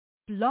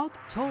Blog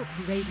Talk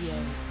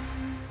Radio.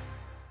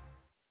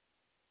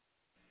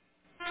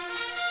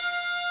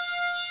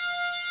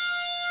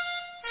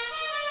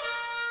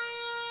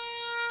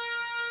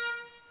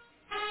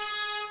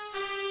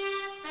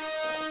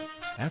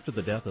 After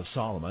the death of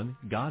Solomon,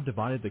 God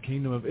divided the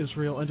kingdom of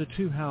Israel into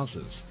two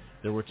houses.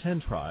 There were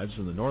 10 tribes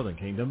in the northern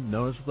kingdom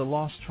known as the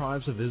lost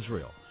tribes of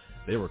Israel.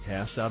 They were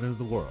cast out into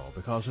the world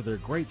because of their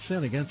great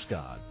sin against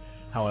God.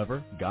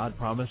 However, God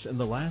promised in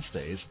the last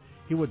days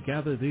he would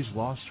gather these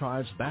lost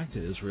tribes back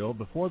to Israel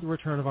before the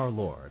return of our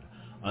Lord.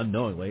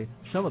 Unknowingly,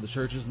 some of the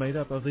churches made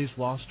up of these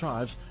lost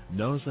tribes,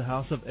 known as the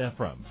house of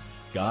Ephraim.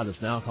 God is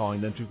now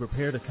calling them to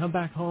prepare to come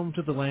back home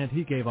to the land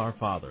he gave our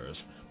fathers.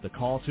 The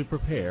call to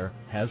prepare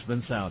has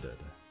been sounded.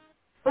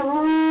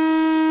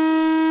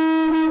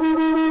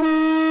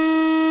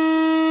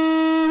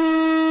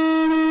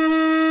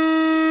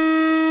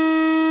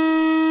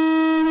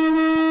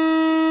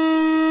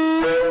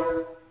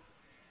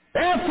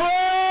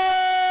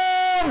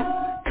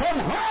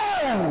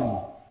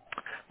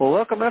 Well,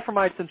 welcome,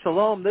 Ephraimites, and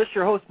shalom. This is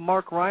your host,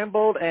 Mark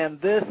Reinbold,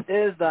 and this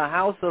is the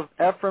House of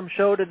Ephraim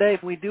show today.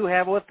 We do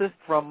have with us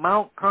from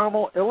Mount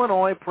Carmel,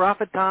 Illinois,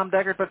 Prophet Tom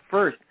Deckard. But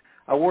first,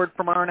 a word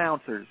from our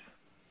announcers.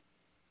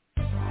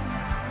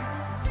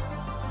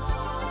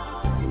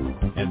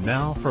 And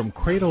now, from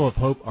Cradle of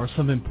Hope are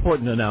some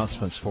important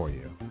announcements for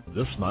you.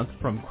 This month,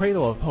 from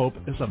Cradle of Hope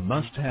is a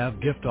must-have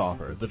gift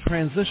offer, the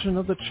transition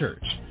of the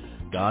church.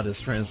 God has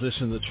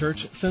transitioned the church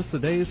since the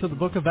days of the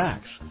book of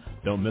Acts.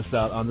 Don't miss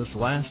out on this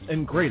last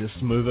and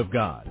greatest move of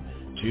God.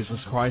 Jesus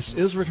Christ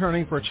is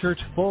returning for a church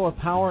full of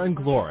power and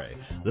glory.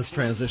 This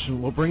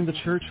transition will bring the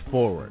church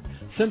forward.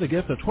 Send a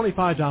gift of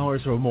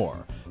 $25 or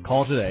more.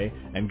 Call today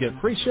and get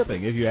free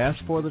shipping if you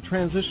ask for the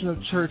Transition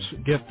of Church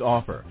gift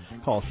offer.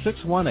 Call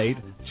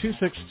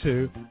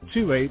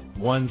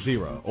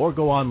 618-262-2810 or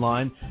go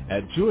online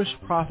at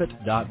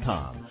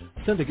jewishprophet.com.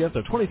 Send a gift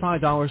of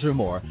 $25 or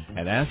more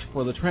and ask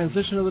for the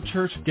Transition of the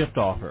Church gift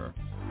offer.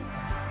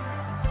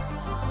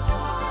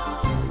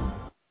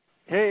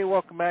 Hey,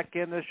 welcome back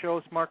in. This show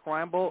is Mark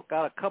Reinbold.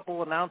 Got a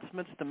couple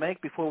announcements to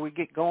make before we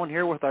get going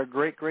here with our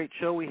great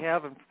show we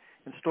have in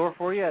store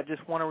for you. I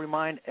just want to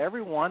remind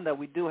everyone that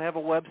we do have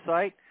a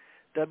website,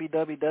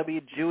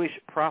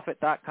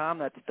 www.jewishprophet.com.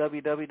 That's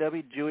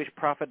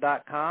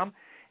www.jewishprophet.com.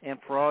 And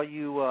for all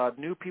you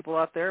new people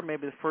out there,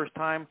 maybe the first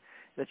time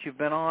that you've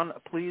been on,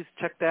 please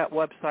check that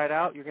website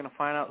out. You're going to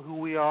find out who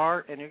we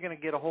are, and you're going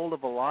to get a hold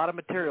of a lot of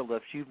material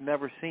that you've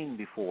never seen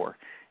before.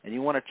 And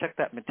you want to check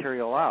that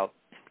material out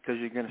because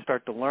you're going to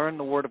start to learn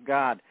the Word of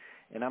God.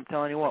 And I'm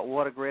telling you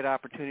what a great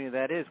opportunity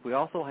that is. We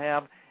also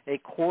have a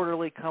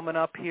quarterly coming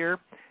up here,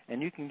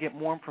 and you can get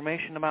more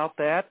information about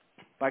that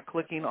by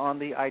clicking on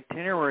the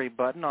itinerary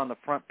button on the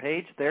front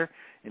page there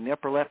in the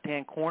upper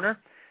left-hand corner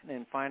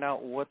and find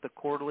out what the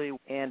quarterly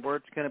and where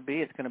it's going to be.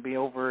 It's going to be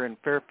over in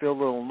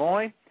Fairfield,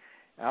 Illinois,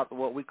 out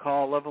what we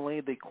call lovingly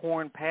the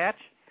Corn Patch,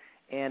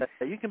 and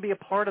you can be a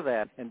part of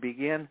that and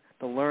begin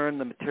to learn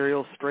the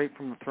material straight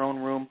from the throne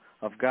room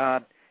of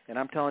God. And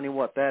I'm telling you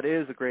what, that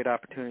is a great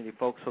opportunity,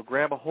 folks. So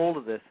grab a hold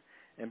of this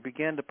and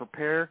begin to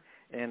prepare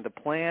and to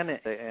plan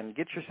and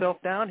get yourself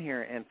down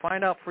here and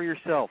find out for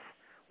yourself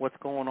what's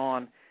going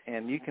on,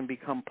 and you can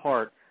become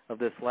part of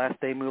this last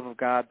day move of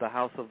God, the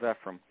House of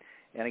Ephraim.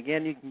 And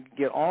again, you can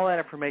get all that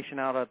information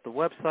out at the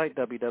website,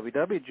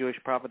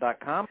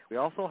 www.jewishprophet.com. We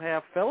also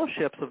have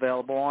fellowships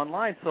available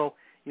online. So,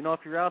 if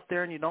you're out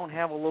there and you don't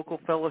have a local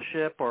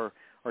fellowship or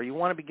you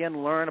want to begin to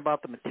learn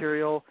about the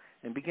material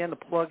and begin to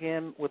plug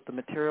in with the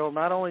material,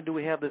 not only do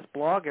we have this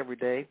blog every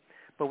day,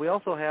 but we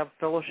also have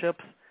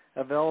fellowships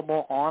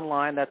available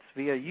online. That's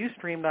via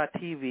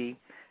ustream.tv,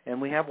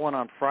 and we have one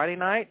on Friday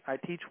night. I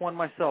teach one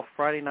myself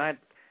Friday night.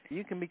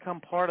 You can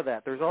become part of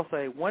that. There's also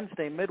a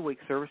Wednesday midweek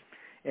service,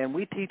 and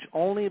we teach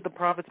only the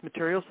prophet's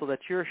material so that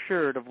you're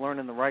assured of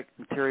learning the right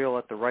material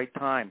at the right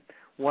time.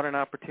 What an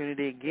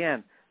opportunity,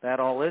 again, that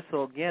all is.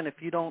 So, again,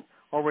 if you don't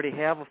already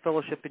have a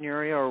fellowship in your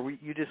area or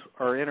you just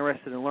are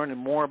interested in learning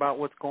more about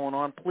what's going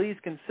on, please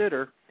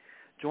consider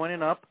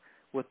joining up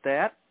with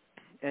that.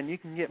 And you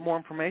can get more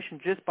information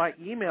just by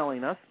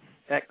emailing us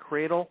at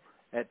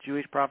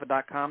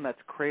cradle@jewishprophet.com.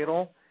 That's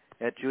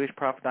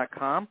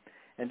cradle@jewishprophet.com.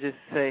 And just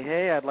say,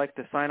 hey, I'd like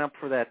to sign up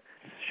for that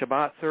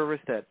Shabbat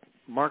service that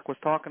Mark was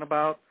talking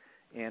about,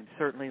 and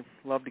certainly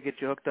love to get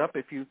you hooked up.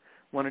 If you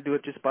want to do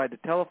it just by the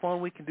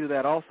telephone, we can do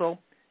that also.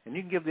 And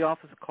you can give the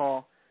office a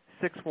call,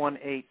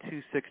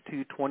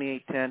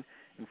 618-262-2810,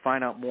 and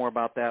find out more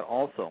about that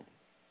also.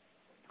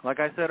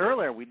 Like I said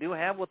earlier, we do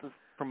have with us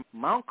from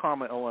Mount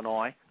Carmel,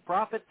 Illinois,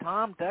 Prophet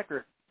Tom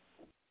Deckard.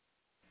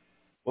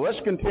 Well,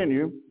 let's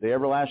continue the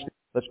everlasting.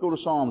 Let's go to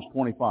Psalms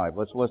 25.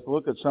 Let's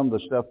look at some of the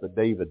stuff that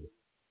David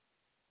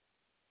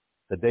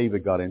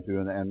got into,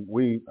 and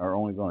we are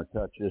only going to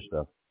touch just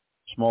a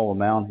small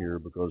amount here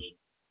because,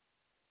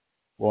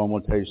 well, I'm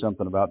going to tell you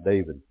something about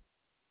David.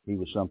 He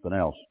was something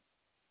else.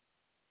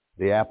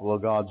 The apple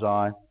of God's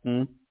eye.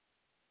 And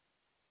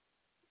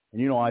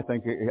I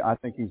think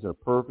he's a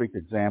perfect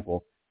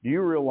example. Do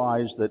you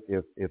realize that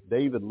if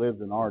David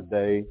lived in our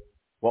day,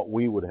 what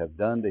we would have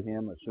done to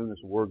him as soon as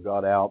the word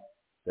got out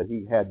that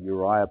he had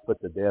Uriah put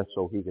to death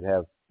so he could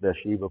have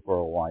Bathsheba for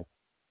a wife?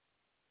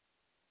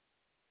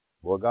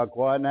 Well, it got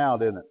quiet now,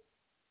 didn't it?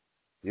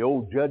 The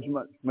old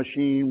judgment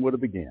machine would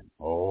have begun.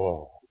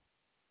 Oh,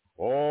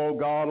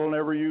 God will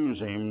never use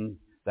him.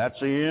 That's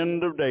the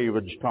end of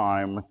David's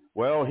time.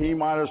 Well, he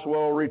might as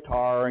well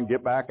retire and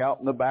get back out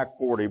in the back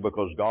 40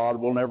 because God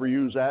will never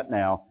use that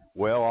now.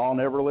 Well, I'll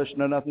never listen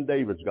to nothing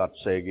David's got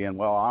to say again.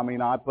 Well, I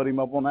mean, I put him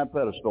up on that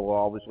pedestal,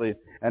 obviously,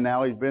 and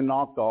now he's been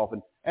knocked off.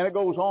 And it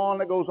goes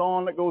on, it goes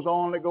on, it goes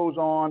on, it goes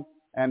on.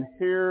 And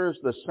here's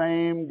the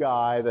same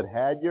guy that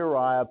had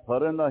Uriah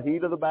put in the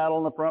heat of the battle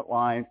in the front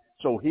line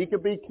so he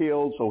could be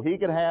killed, so he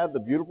could have the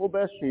beautiful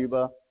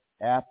Bathsheba,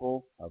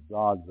 apple of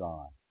God's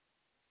eye.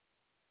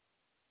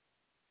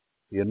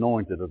 The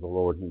anointed of the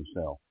Lord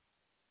himself.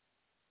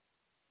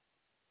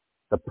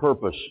 The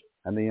purpose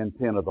and the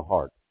intent of the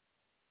heart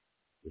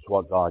is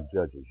what God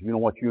judges. You know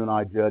what you and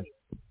I judge?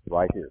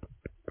 Right here.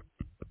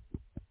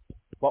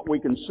 What we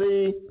can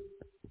see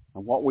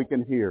and what we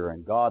can hear,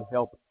 and God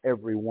help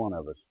every one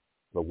of us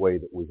the way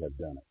that we have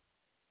done it.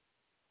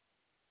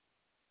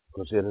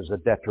 Because it is a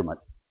detriment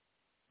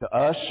to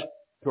us,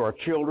 to our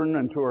children,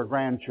 and to our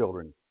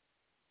grandchildren.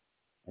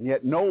 And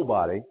yet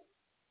nobody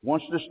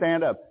wants to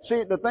stand up.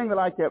 See, the thing that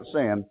I kept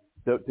saying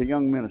to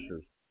young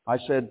ministers, I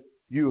said,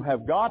 you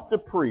have got to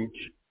preach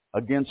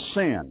against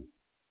sin.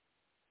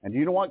 And do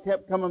you know what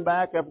kept coming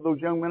back after those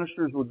young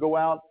ministers would go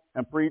out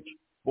and preach?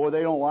 Boy,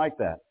 they don't like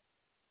that.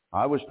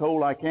 I was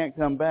told I can't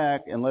come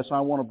back unless I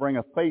want to bring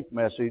a faith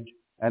message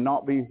and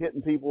not be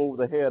hitting people over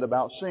the head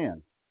about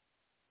sin.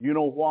 You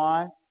know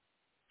why?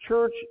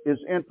 Church is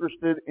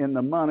interested in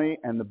the money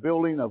and the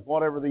building of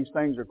whatever these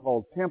things are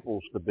called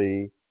temples to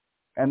be,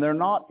 and they're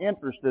not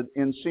interested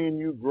in seeing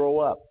you grow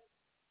up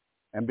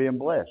and being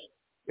blessed.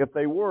 If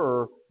they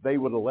were, they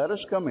would have let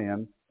us come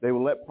in. They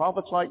would let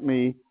prophets like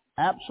me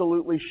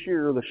absolutely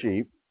shear the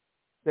sheep.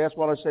 That's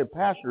what I said.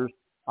 Pastors,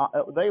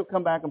 they'll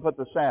come back and put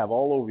the salve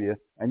all over you,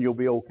 and you'll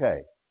be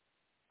okay.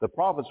 The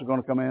prophets are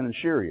going to come in and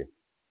shear you.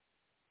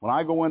 When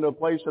I go into a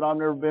place that I've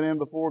never been in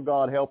before,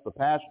 God help the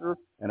pastor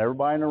and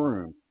everybody in the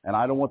room. And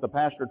I don't want the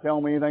pastor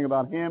telling me anything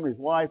about him, his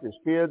wife, his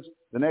kids,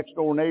 the next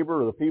door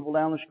neighbor, or the people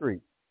down the street.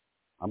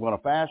 I'm going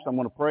to fast, I'm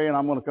going to pray, and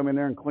I'm going to come in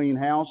there and clean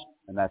house,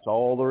 and that's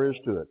all there is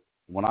to it.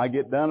 When I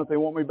get done, if they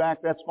want me back,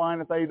 that's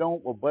fine. If they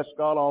don't, well, bless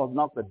God, I'll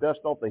knock the dust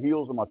off the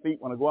heels of my feet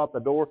when I go out the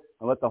door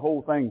and let the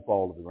whole thing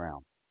fall to the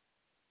ground.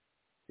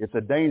 It's a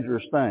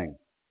dangerous thing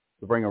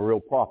to bring a real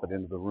prophet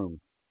into the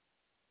room.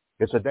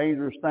 It's a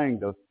dangerous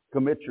thing to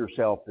commit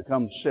yourself to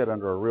come sit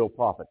under a real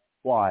prophet.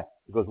 Why?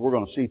 Because we're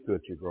going to see to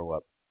it you grow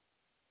up.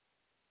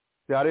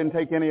 See, I didn't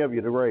take any of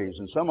you to raise.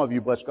 And some of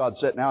you, bless God,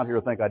 sitting out here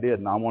think I did.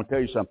 And I want to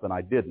tell you something,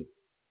 I didn't.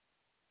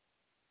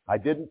 I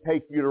didn't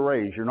take you to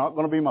raise. You're not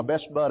going to be my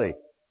best buddy.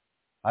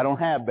 I don't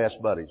have best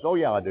buddies. Oh,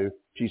 yeah, I do.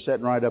 She's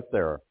sitting right up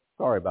there.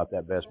 Sorry about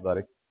that, best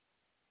buddy.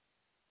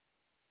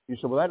 You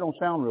said, well, that don't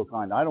sound real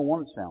kind. I don't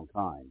want it to sound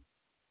kind.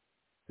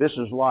 This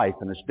is life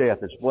and it's death.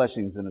 It's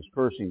blessings and it's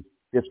cursings.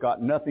 It's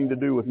got nothing to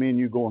do with me and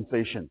you going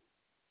fishing.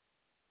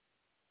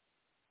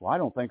 Well, I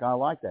don't think I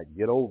like that.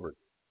 Get over it.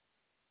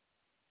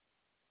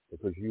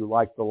 Because you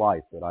like the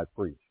life that I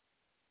preach.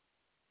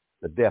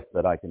 The depth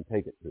that I can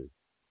take it to.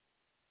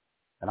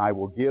 And I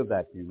will give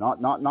that to you.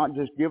 Not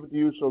just give it to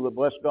you so that,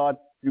 bless God,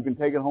 you can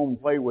take it home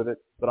and play with it,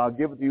 but I'll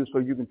give it to you so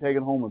you can take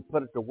it home and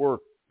put it to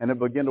work and it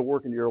begin to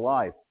work into your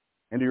life,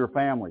 into your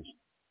families.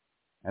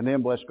 And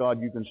then, bless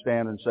God, you can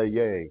stand and say,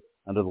 yea,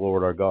 unto the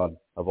Lord our God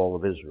of all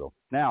of Israel.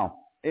 Now,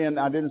 and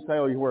I didn't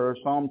tell you where,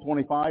 Psalm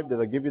 25,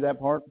 did I give you that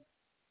part?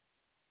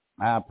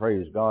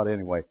 Praise God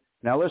anyway.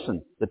 Now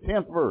listen, the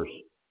 10th verse.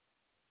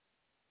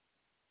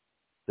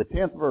 The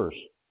 10th verse,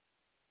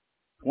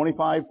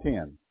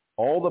 25:10.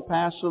 All the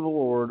paths of the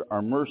Lord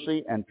are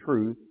mercy and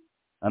truth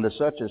unto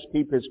such as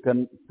keep his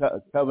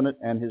covenant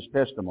and his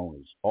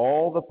testimonies.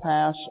 All the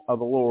paths of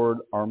the Lord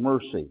are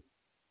mercy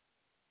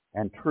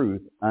and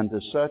truth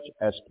unto such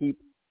as keep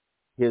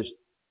his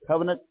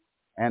covenant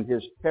and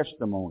his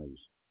testimonies.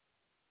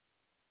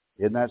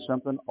 Isn't that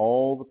something?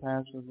 All the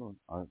paths of the Lord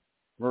are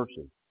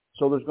mercy.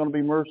 So there's going to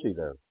be mercy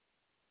there.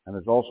 And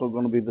there's also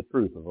going to be the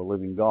truth of a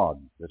living God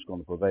that's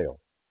going to prevail.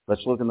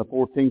 Let's look in the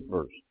 14th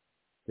verse.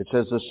 It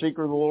says, the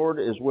secret of the Lord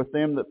is with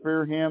them that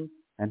fear him,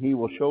 and he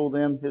will show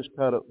them his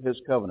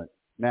covenant.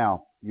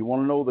 Now, you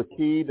want to know the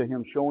key to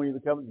him showing you the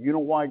covenant? You know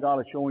why God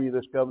is showing you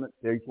this covenant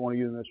to each one of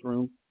you in this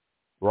room?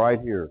 Right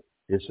here.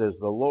 It says,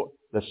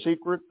 the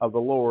secret of the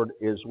Lord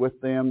is with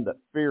them that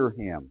fear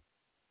him.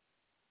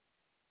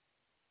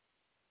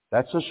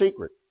 That's the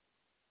secret.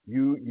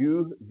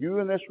 You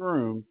in this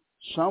room,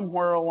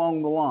 somewhere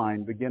along the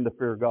line, begin to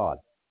fear God.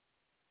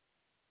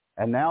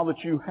 And now that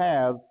you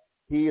have,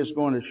 he is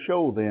going to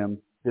show them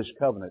his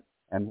covenant.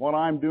 And what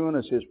I'm doing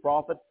as his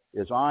prophet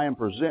is I am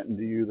presenting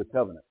to you the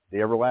covenant, the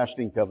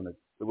everlasting covenant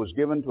that was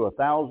given to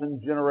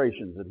 1,000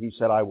 generations that he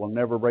said, I will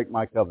never break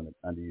my covenant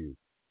unto you.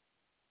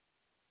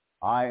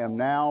 I am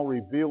now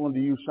revealing to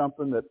you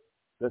something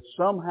that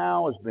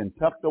somehow has been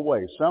tucked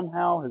away,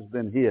 somehow has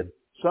been hid,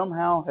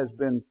 somehow has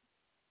been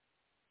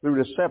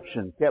through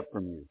deception kept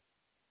from you.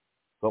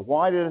 But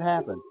why did it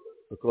happen?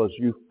 Because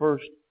you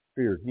first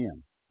feared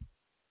Him.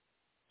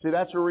 See,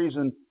 that's the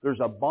reason there's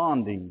a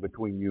bonding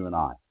between you and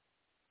I.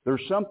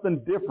 There's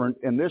something different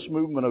in this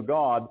movement of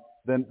God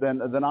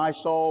than I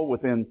saw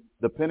within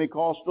the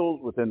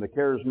Pentecostals, within the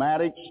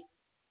Charismatics.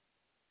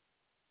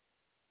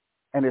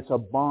 And it's a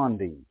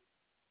bonding.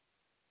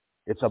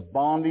 It's a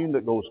bonding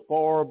that goes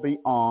far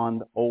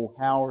beyond, oh,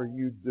 how are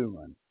you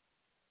doing?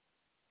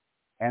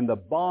 And the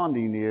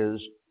bonding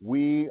is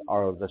we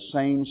are of the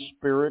same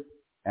spirit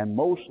and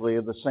mostly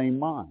of the same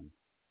mind.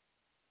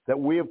 That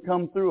we have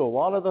come through a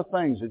lot of the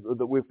things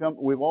that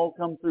we've all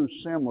come through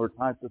similar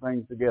types of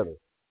things together.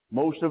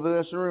 Most of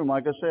this room,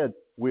 like I said,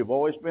 we've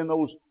always been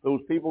those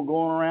people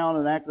going around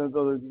and acting as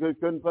though they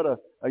couldn't put a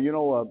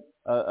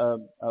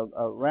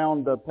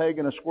round peg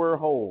in a square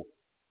hole.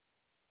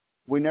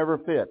 We never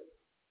fit.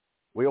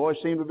 We always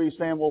seem to be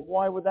saying, well,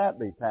 why would that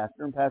be,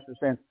 Pastor? And Pastor's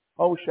saying,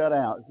 oh, shut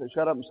up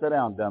and sit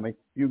down, dummy.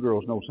 You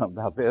girls know something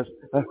about this.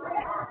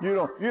 You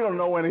don't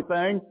know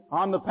anything.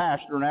 I'm the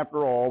pastor, and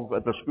after all,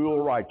 at the school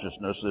of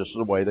righteousness, this is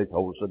the way they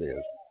told us it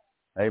is.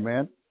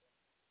 Amen?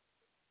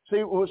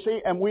 See,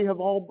 and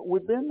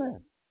we've been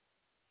there.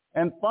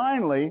 And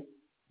finally,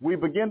 we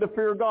begin to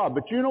fear God.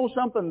 But you know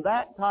something?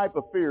 That type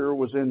of fear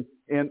was in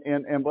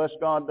bless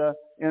God,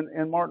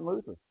 in Martin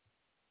Luther.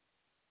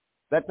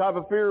 That type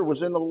of fear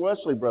was in the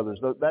Wesley brothers.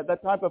 That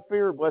type of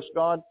fear, bless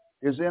God,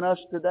 is in us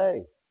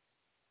today.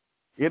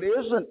 It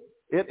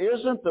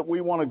isn't that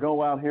we want to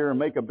go out here and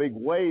make a big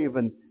wave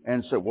and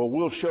say, well,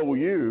 we'll show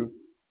you.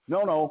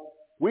 No.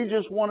 We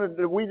just want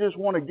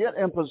to get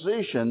in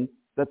position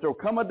that there'll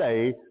come a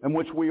day in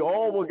which we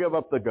all will give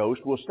up the ghost.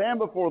 We'll stand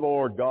before the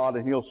Lord God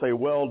and He'll say,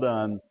 well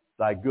done,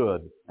 thy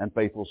good and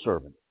faithful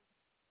servant.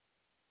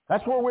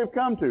 That's where we've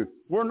come to.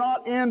 We're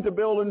not into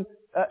building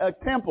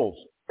temples.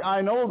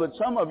 I know that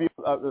some of you,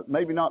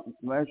 maybe not,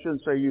 I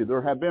shouldn't say you,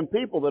 there have been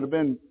people that have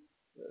been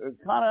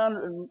kind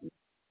of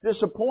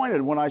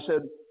disappointed when I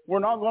said, we're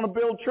not going to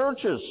build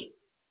churches.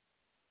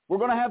 We're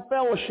going to have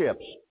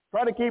fellowships.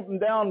 Try to keep them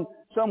down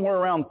somewhere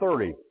around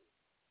 30.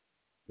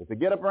 If they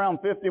get up around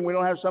 50 and we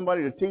don't have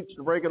somebody to teach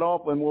to break it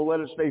off, then we'll let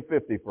it stay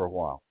 50 for a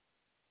while.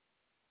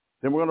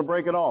 Then we're going to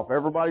break it off.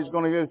 Everybody's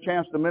going to get a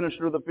chance to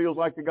minister that feels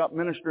like they got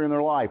ministry in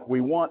their life. We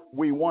want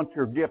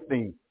your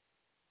gifting.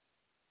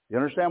 You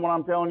understand what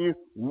I'm telling you?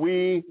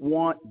 We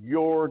want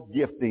your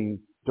gifting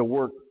to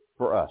work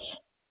for us.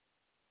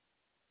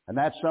 And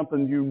that's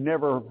something you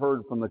never have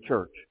heard from the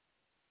church.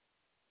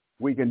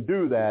 We can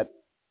do that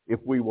if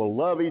we will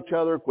love each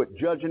other, quit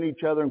judging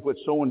each other, and quit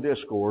sowing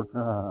discord.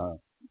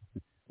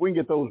 We can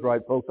get those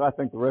right, folks. I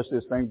think the rest of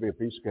this thing will be a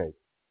piece of cake.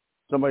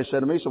 Somebody said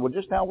to me, well,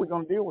 just how are we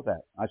going to deal with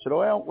that? I said,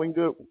 well, we can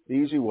do it the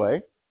easy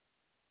way,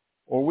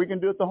 or we can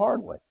do it the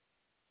hard way.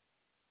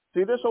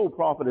 See, this old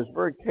prophet is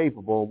very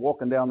capable of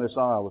walking down this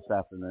aisle this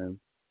afternoon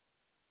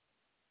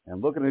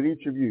and looking at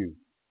each of you,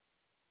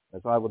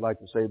 as I would like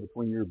to say,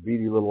 between your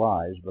beady little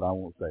eyes, but I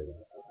won't say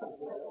that,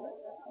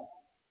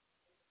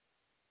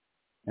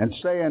 and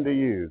say unto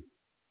you,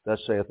 thus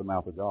saith the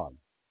mouth of God.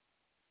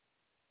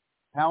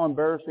 How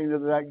embarrassing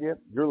does that get?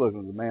 You're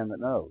looking at the man that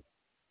knows.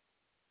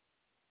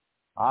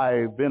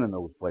 I've been in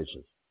those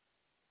places.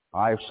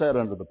 I've sat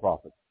under the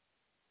prophet.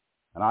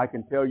 And I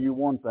can tell you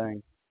one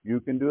thing. You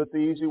can do it the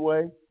easy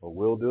way, or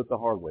we'll do it the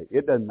hard way.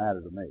 It doesn't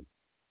matter to me.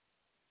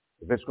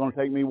 If it's going to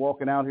take me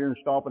walking out here and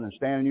stopping and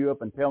standing you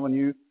up and telling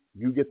you,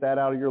 you get that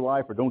out of your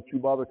life, or don't you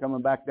bother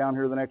coming back down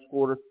here the next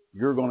quarter,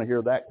 you're going to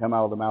hear that come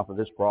out of the mouth of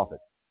this prophet.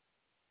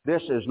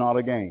 This is not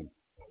a game.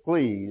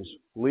 Please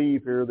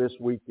leave here this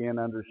weekend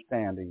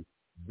understanding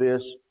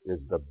this is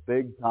the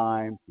big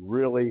time,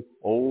 really,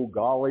 oh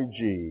golly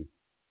gee,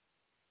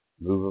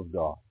 move of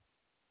God.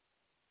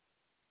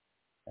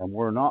 And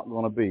we're not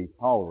going to be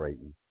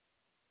tolerating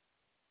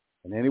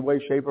in any way,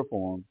 shape, or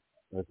form,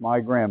 as my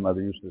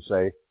grandmother used to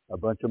say, a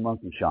bunch of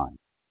monkey shine.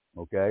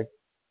 Okay?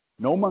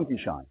 No monkey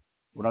shine.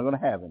 We're not going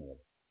to have any of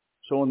it.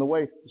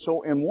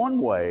 So in one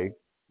way,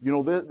 you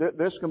know,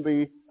 this can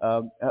be,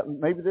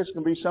 maybe this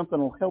can be something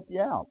that'll help you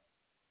out.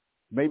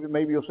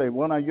 Maybe you'll say,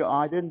 well, now,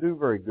 I didn't do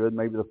very good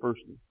maybe the first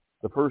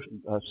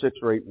 6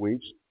 or 8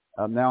 weeks.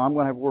 Now I'm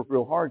going to have to work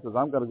real hard because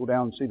I've got to go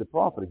down and see the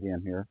prophet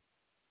again here.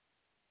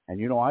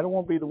 And, you know, I don't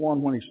want to be the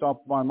one when he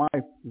stops by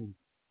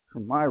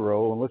my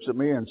row and looks at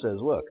me and says,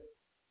 look.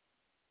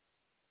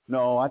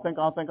 No, I think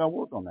I'll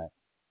work on that.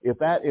 If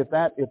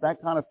that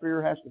kind of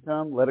fear has to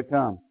come, let it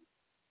come.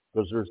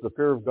 Because there's the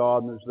fear of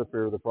God and there's the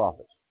fear of the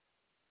prophets.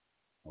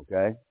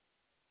 Okay?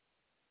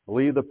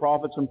 Believe the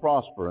prophets and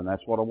prosper, and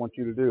that's what I want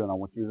you to do, and I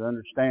want you to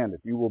understand. If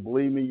you will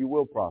believe me, you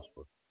will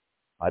prosper.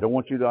 I don't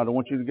want you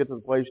to get to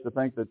the place to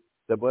think that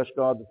bless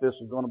God, that this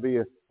is going to be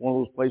one of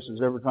those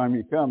places every time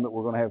you come that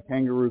we're going to have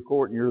kangaroo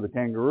court and you're the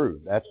kangaroo.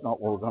 That's not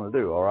what we're going to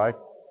do, all right?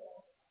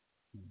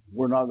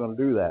 We're not going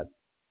to do that.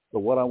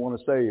 But what I want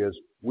to say is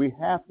we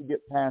have to get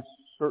past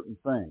certain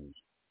things.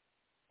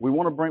 We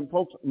want to bring,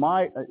 folks,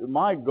 my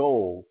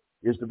goal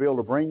is to be able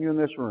to bring you in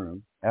this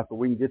room after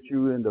we can get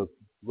you into a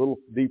little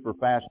deeper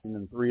fasting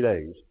in 3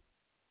 days.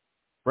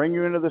 Bring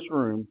you into this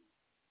room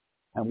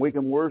And we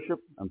can worship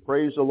and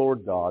praise the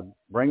Lord God,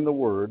 bring the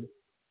Word,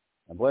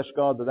 and bless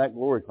God that that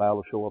glory cloud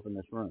will show up in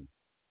this room.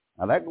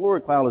 Now that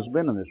glory cloud has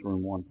been in this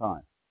room one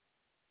time.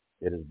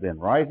 It has been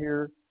right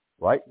here,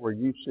 right where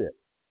you sit.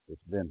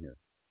 It's been here.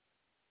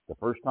 The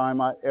first time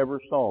I ever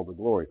saw the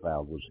glory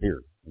cloud was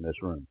here in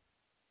this room.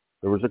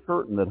 There was a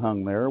curtain that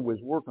hung there, was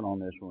working on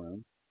this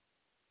room,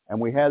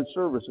 and we had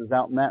services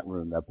out in that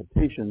room. The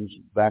petitions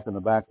back in the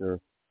back there,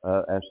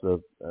 for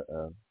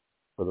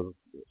the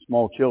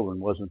small children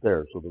wasn't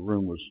there, so the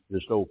room was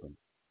just open.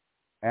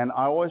 And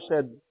I always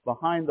said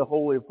behind the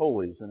Holy of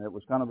Holies, and it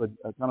was kind of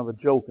a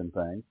joking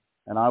thing.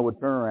 And I would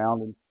turn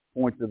around and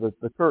point to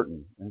the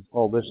curtain and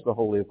call this the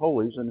Holy of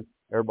Holies, and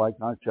everybody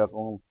kind of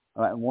chuckled.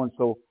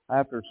 So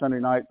after Sunday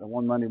night and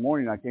one Monday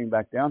morning, I came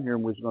back down here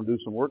and we was going to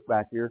do some work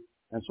back here.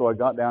 And so I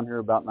got down here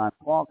about 9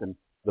 o'clock, and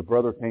the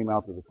brother came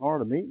out to the car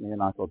to meet me,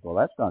 and I thought, well,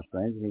 that's kind of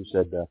strange. And he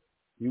said,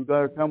 you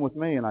better come with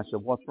me. And I said,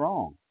 what's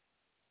wrong?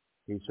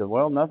 He said,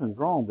 well, nothing's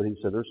wrong, but he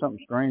said, there's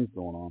something strange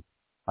going on.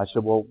 I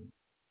said, well,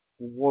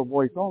 what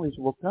are you talking? He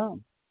said, well,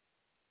 come.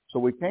 So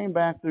we came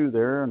back through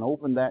there and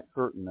opened that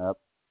curtain up,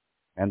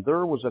 and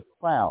there was a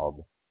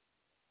cloud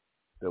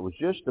that was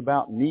just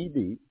about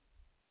knee-deep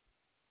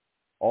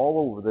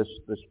all over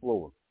this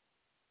floor.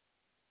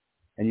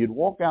 And you'd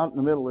walk out in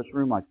the middle of this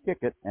room, I'd kick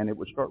it, and it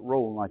would start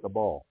rolling like a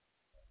ball.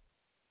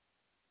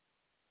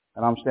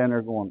 And I'm standing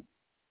there going,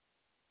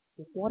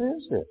 what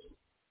is this?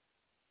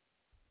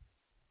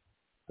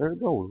 There it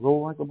goes,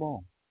 roll like a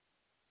ball.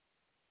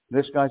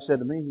 This guy said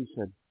to me, he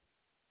said,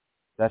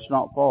 that's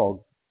not fog.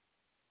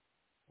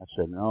 I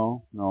said,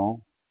 no.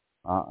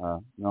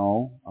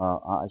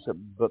 I said,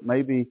 but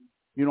maybe,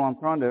 I'm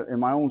trying to, in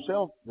my own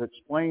self,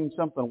 explain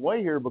something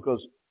away here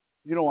because,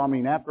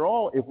 after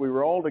all, if we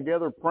were all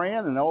together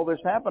praying and all this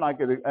happened, I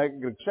could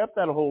accept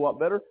that a whole lot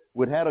better.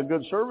 We'd had a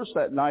good service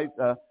that night,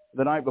 the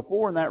night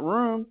before in that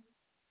room.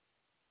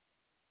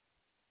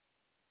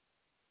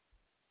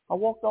 I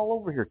walked all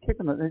over here,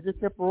 kicking it, and it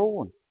just kept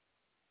rolling.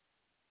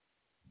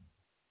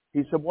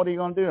 He said, what are you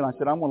going to do? And I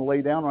said, I'm going to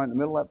lay down right in the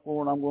middle of that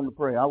floor and I'm going to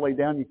pray. I lay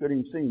down, you couldn't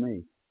even see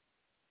me.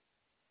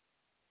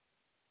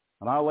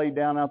 And I laid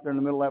down out there in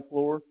the middle of that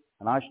floor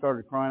and I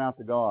started crying out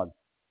to God.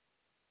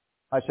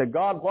 I said,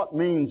 God, what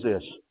means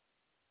this?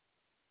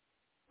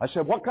 I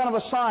said, what kind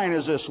of a sign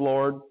is this,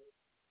 Lord,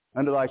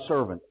 unto thy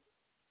servant?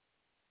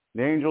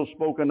 The angel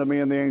spoke unto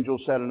me, and the angel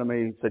said unto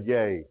me, he said,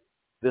 yea,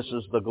 this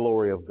is the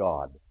glory of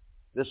God.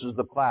 This is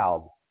the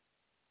cloud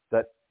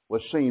that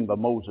was seen by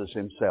Moses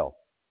himself.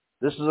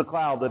 This is a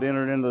cloud that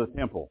entered into the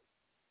temple.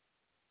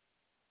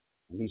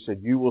 And he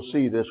said, you will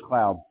see this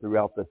cloud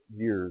throughout the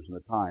years and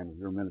the time of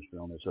your ministry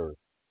on this earth.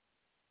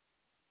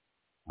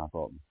 I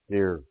thought,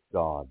 dear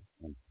God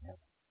in heaven.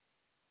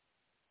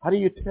 How do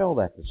you tell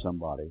that to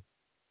somebody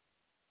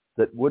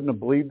that wouldn't have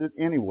believed it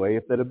anyway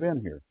if they'd have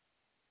been here?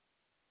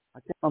 I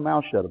kept my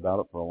mouth shut about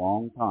it for a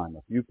long time.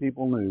 A few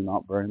people knew,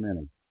 not very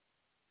many.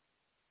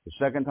 The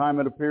second time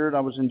it appeared, I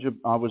was in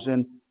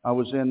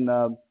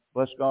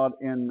bless God,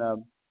 in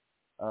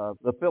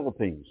the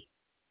Philippines.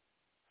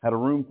 Had a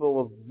room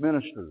full of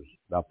ministers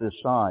about this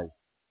size.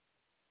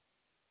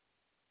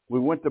 We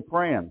went to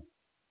praying.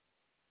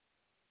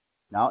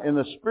 Now, in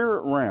the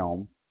spirit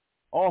realm,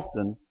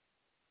 often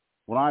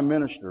when I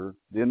minister,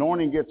 the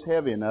anointing gets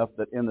heavy enough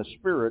that in the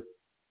spirit,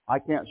 I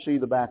can't see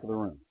the back of the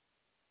room.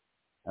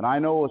 And I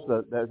know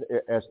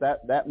as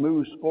that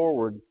moves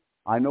forward,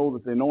 I know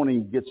that the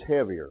anointing gets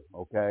heavier,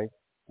 okay?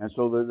 And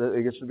so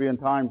it gets to be in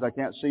times I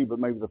can't see but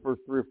maybe the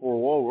first 3 or 4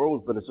 wall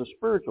rows, but it's a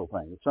spiritual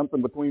thing. It's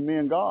something between me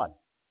and God.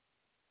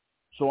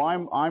 So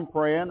I'm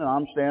praying and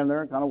I'm standing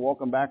there and kind of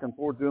walking back and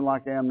forth doing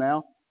like I am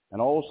now.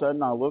 And all of a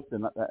sudden I looked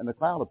and the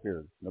cloud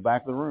appeared in the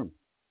back of the room.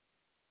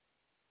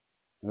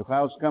 And the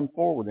clouds come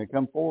forward, they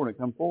come forward, they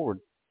come forward.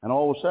 And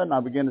all of a sudden I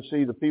begin to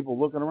see the people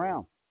looking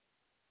around.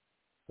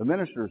 The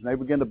ministers, and they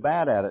begin to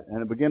bat at it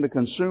and it began to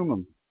consume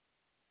them.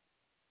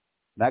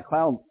 That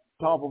cloud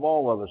top of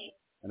all of us,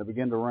 and it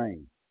began to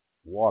rain.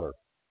 Water.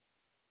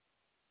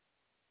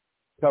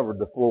 Covered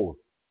the floor.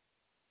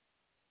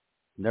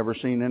 Never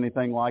seen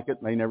anything like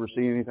it. May never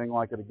see anything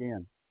like it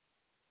again.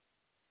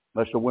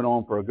 Must have went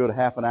on for a good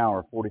half an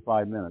hour,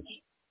 45 minutes.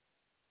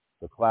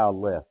 The cloud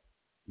left.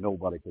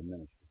 Nobody could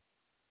minister.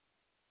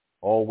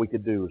 All we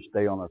could do was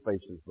stay on our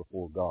faces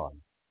before God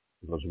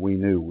because we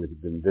knew we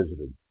had been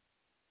visited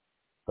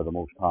by the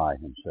Most High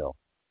Himself.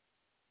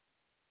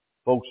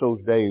 Folks,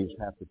 those days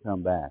have to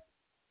come back.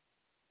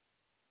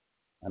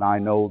 And I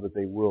know that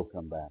they will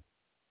come back.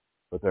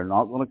 But they're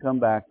not going to come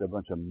back to a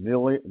bunch of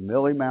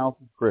mealy-mouthed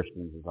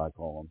Christians, as I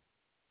call them,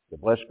 that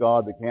bless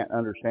God, they can't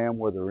understand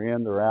whether they're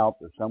in, they're out,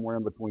 they're somewhere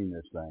in between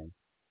this thing,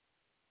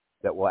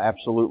 that will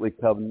absolutely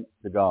covenant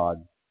to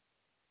God,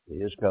 to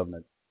His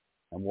covenant,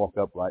 and walk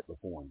upright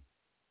before Him.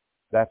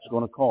 That's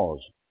going to cause.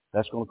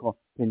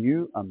 Can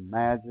you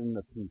imagine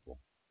the people?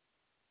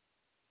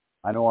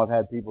 I know I've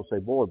had people say,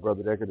 boy,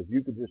 Brother Deckard, if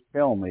you could just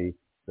tell me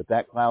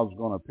that cloud's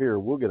going to appear,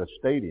 we'll get a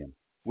stadium.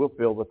 We'll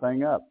fill the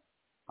thing up.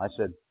 I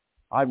said,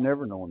 I've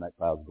never known that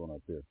cloud's going to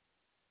appear.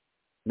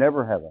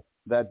 Never have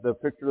I. The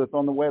picture that's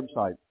on the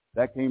website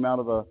That came out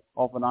of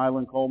off an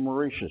island called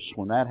Mauritius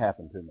when that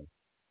happened to me.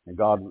 And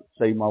God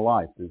saved my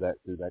life through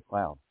that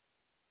cloud.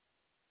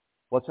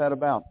 What's that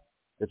about?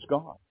 It's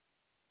God.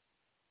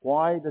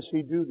 Why does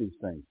He do these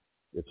things?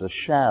 It's a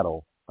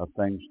shadow of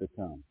things to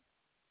come.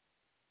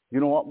 You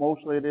know what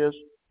mostly it is?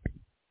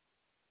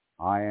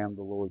 I am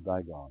the Lord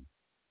thy God.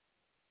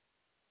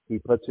 He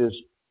puts His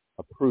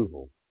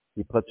approval.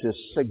 He puts His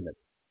signet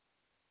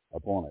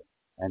upon it.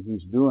 And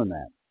He's doing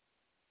that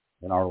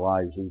in our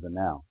lives even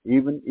now.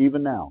 Even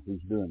now,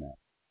 He's doing that.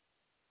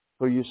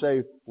 So you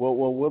say, well,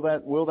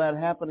 will that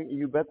happen?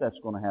 You bet that's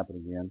going to happen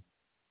again.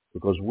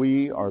 Because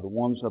we are the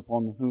ones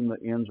upon whom the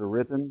ends are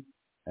written,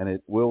 and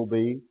it will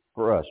be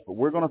for us. But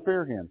we're going to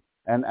fear Him.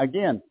 And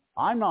again,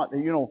 I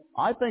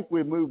think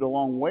we've moved a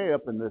long way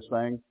up in this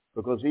thing,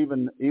 because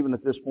even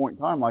at this point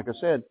in time, like I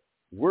said,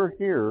 we're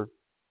here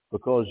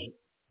because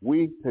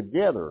we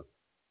together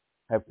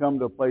have come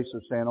to a place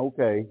of saying,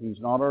 okay, He's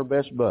not our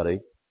best buddy.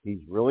 He's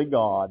really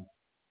God.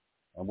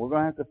 And we're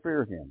going to have to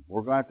fear Him.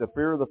 We're going to have to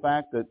fear the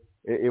fact that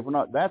if we're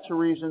not, that's the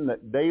reason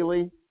that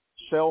daily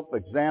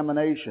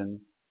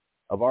self-examination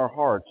of our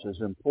hearts is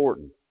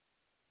important.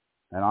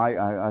 And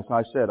as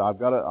I said, I've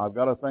got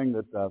a thing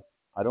that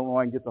I don't know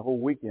if I can get the whole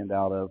weekend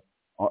out of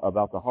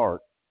about the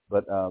heart,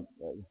 but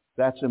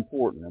that's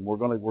important. And we're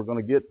going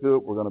to get to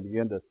it. We're going to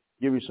begin to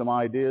give you some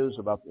ideas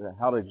about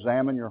how to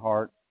examine your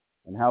heart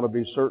and how to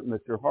be certain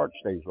that your heart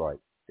stays right.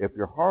 If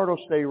your heart will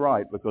stay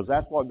right, because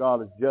that's what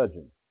God is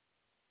judging.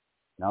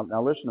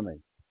 Now listen to me.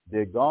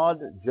 Did God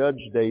judge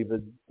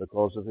David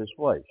because of his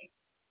flesh?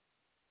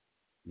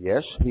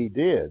 Yes, He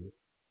did.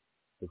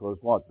 Because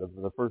what?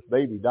 The first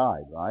baby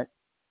died, right?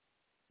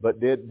 But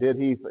did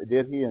he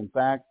in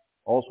fact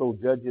also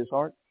judge his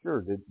heart?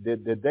 Sure.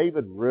 Did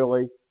David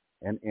really,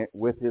 and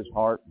with his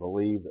heart,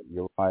 believe that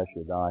Uriah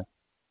should die?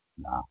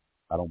 No,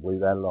 I don't believe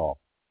that at all.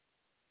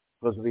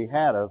 Because if he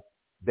had of,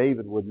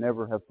 David would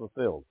never have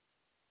fulfilled.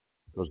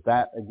 Because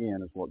that again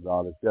is what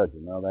God is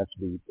judging. Now that's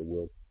deep.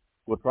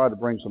 We'll try to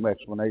bring some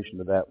explanation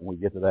to that when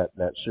we get to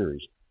that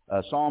series.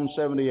 Psalm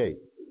 78.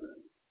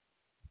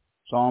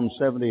 Psalm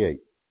 78.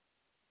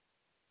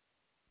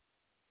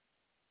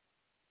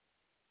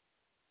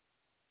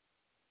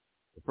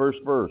 First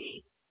verse,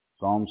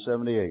 Psalm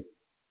 78.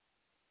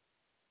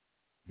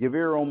 Give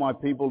ear, O my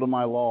people, to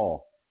my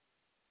law.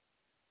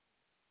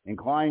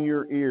 Incline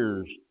your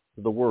ears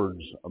to the words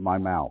of my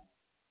mouth.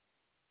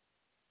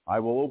 I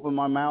will open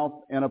my mouth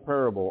in a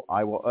parable.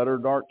 I will utter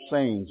dark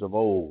sayings of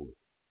old,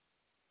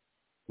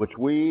 which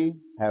we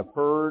have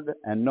heard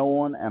and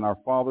known, and our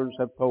fathers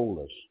have told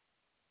us.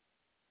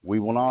 We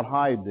will not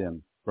hide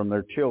them from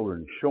their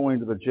children, showing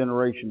to the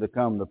generation to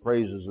come the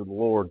praises of the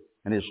Lord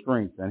and His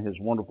strength and His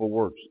wonderful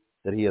works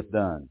that He hath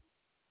done.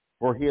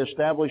 For He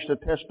established a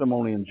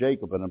testimony in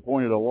Jacob and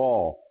appointed a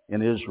law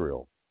in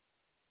Israel,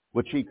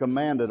 which He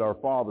commanded our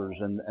fathers,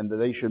 and that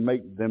they should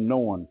make them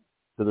known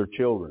to their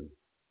children,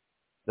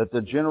 that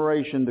the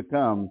generation to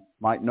come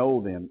might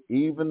know them,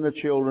 even the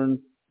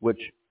children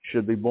which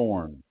should be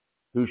born,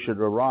 who should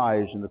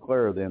arise and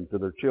declare them to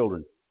their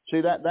children. See,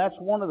 that's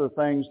one of the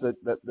things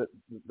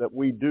that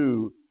we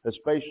do,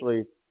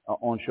 especially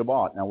on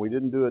Shabbat. Now, we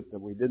didn't do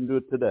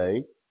it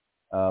today.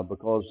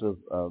 Because of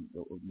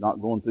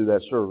not going through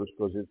that service,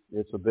 because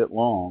it's a bit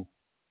long.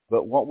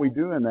 But what we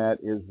do in that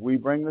is we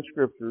bring the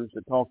scriptures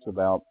that talks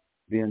about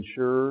being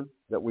sure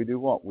that we do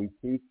what? We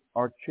teach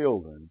our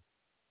children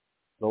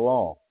the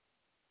law.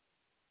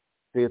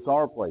 See, it's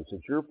our place.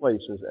 It's your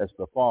place as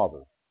the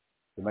father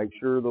to make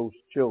sure those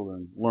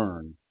children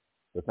learn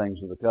the things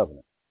of the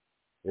covenant.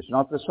 It's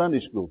not the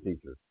Sunday school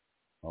teacher,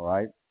 all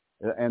right?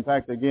 In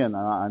fact, again,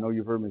 I know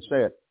you've heard me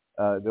say it,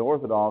 the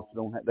Orthodox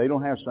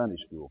don't have Sunday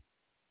school.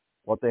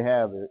 What they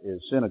have is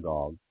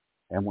synagogue.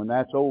 And when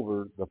that's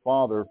over, the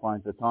father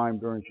finds a time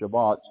during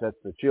Shabbat, sets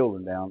the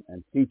children down,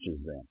 and teaches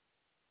them.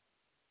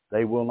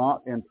 They will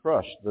not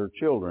entrust their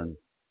children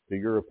to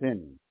your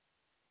opinion.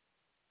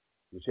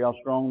 You see how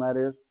strong that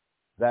is?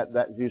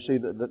 You see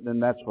then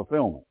that's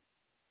fulfillment.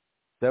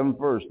 7th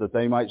verse, that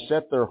they might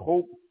set their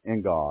hope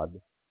in God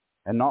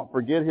and not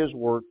forget His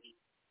works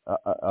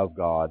of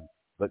God,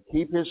 but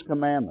keep His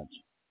commandments.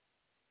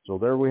 So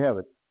there we have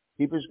it.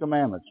 Keep His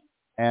commandments.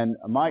 And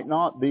might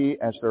not be,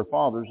 as their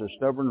fathers, a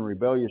stubborn and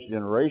rebellious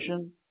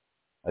generation,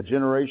 a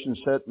generation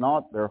set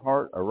not their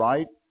heart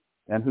aright,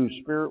 and whose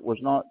spirit was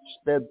not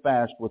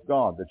steadfast with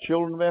God. The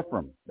children of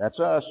Ephraim, that's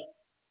us,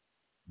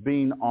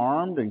 being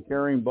armed and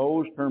carrying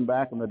bows, turned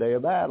back in the day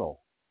of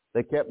battle.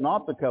 They kept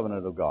not the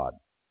covenant of God,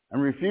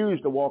 and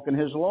refused to walk in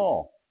His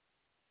law.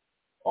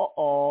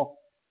 Uh-oh.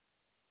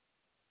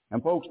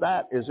 And folks,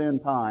 that is in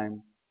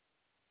time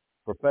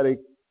prophetic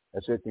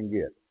as it can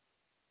get.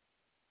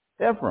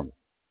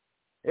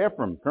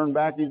 Ephraim turned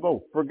back his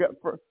bow, forgot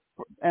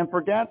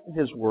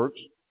His works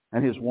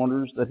and His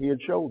wonders that He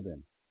had showed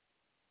them.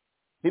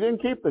 He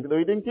didn't keep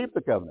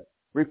the covenant.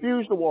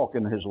 Refused to walk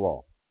in His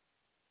law.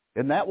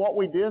 Isn't that what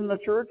we did in the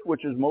church,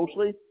 most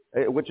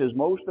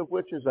of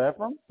which is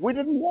Ephraim? We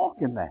didn't walk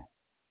in that.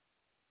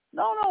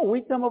 No,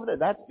 we come over there.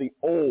 That's the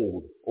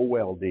old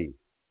OLD.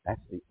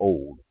 That's the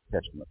Old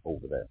Testament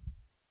over there.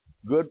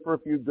 Good for a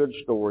few good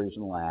stories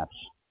and laughs.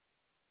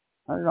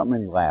 There's not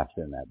many laughs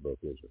in that book,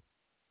 is there?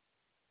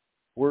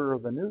 We're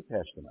of the New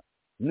Testament.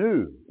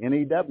 New,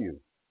 N-E-W,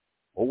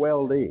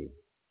 O-L-D,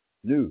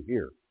 new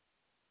here.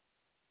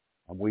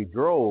 And we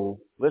drove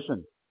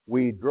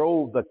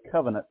the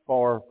covenant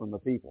far from the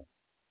people.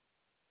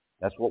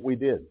 That's what we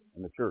did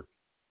in the church.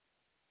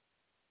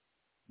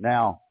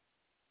 Now,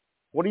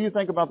 what do you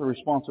think about the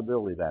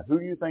responsibility of that? Who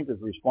do you think is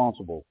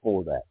responsible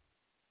for that?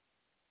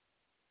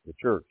 The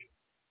church.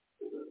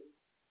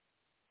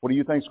 What do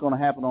you think is going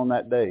to happen on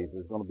that day?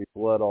 There's going to be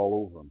blood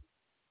all over them,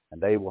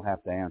 and they will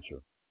have to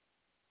answer.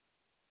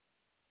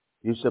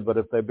 You said, but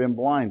if they've been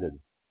blinded,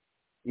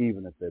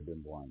 even if they've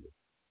been blinded.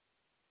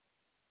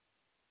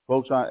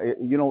 Folks,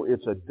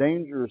 it's a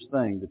dangerous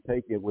thing to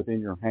take it within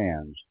your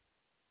hands,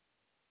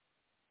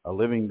 a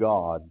living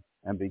God,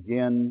 and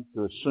begin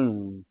to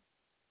assume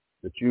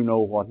that you know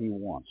what He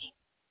wants.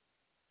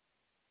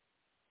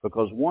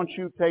 Because once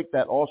you take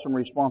that awesome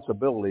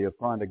responsibility of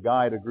trying to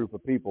guide a group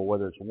of people,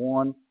 whether it's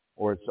one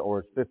or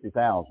it's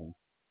 50,000,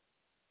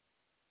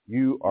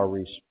 you are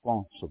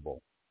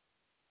responsible.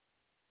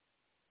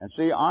 And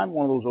see, I'm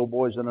one of those old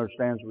boys that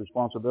understands the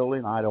responsibility,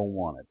 and I don't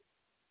want it.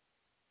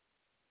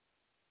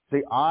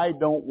 See, I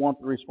don't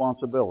want the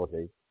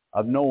responsibility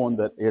of knowing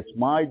that it's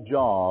my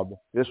job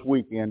this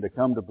weekend to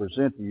come to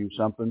present to you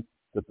something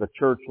that the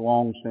church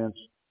long since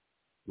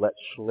let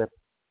slip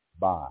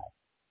by.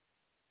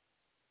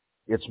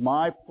 It's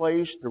my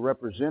place to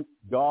represent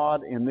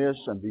God in this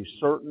and be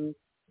certain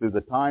through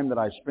the time that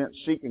I spent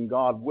seeking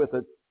God with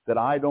it that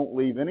I don't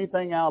leave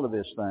anything out of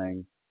this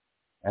thing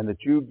and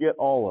that you get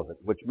all of it,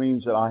 which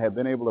means that I have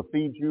been able to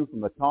feed you from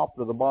the top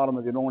to the bottom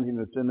of the anointing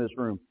that's in this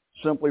room,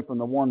 simply from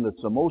the one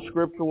that's the most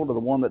scriptural to the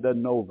one that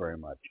doesn't know very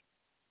much.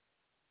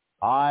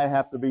 I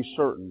have to be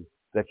certain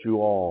that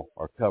you all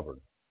are covered.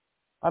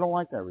 I don't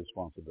like that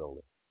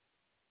responsibility.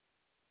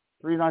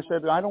 The reason I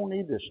said, I don't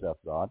need this stuff,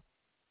 God.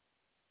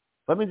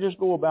 Let me just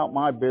go about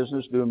my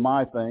business, doing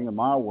my thing in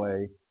my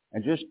way,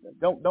 and just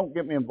don't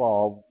get me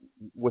involved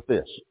with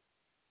this.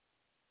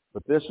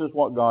 But this is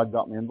what God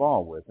got me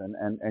involved with.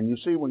 And you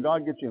see, when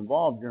God gets you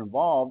involved, you're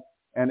involved.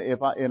 And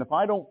if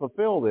I don't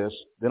fulfill this,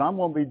 then I'm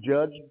going to be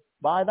judged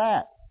by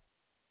that.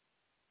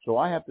 So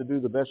I have to do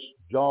the best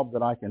job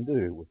that I can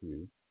do with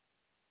you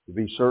to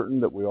be certain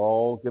that we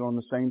all get on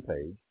the same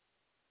page.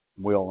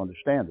 We all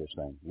understand this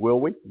thing. Will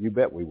we? You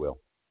bet we will.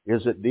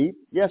 Is it deep?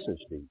 Yes,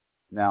 it's deep.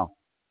 Now,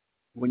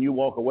 when you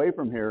walk away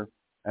from here,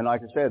 and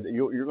like I said,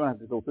 you're going to have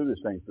to go through this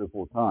thing 3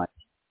 or 4 times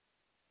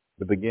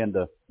to begin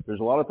to, there's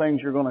a lot of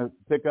things you're going to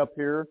pick up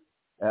here.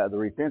 The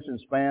retention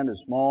span is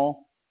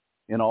small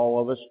in all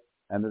of us,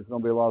 and there's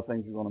going to be a lot of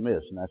things you're going to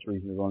miss, and that's the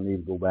reason you're going to need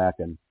to go back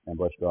and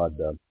bless God,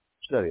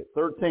 study it.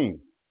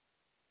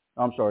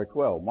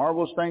 12.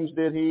 Marvelous things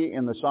did He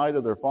in the sight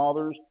of their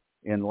fathers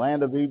in the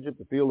land of Egypt,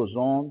 the field of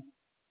Zon.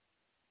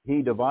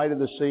 He divided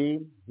the sea.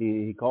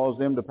 He caused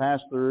them to pass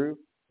through.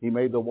 He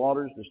made the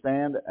waters to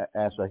stand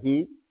as a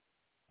heap.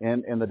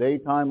 And in the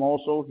daytime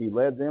also, He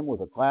led them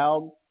with a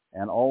cloud,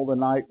 and all the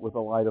night with a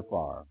light of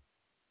fire.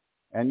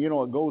 And, it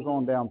goes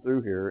on down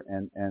through here,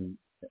 and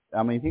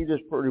I mean, He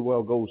just pretty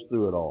well goes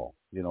through it all.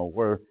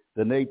 Where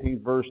the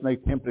 18th verse, and they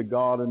tempted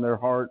God in their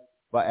heart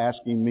by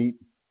asking meat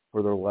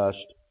for their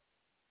lust.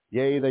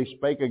 Yea, they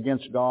spake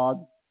against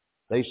God.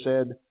 They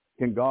said,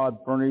 can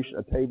God furnish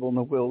a table in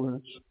the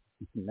wilderness?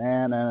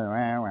 Didn't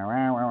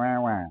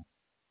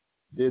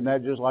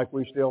that just like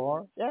we still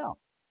are? Yeah.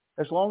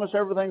 As long as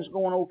everything's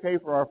going okay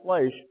for our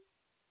flesh,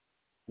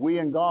 we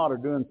and God are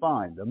doing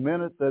fine. The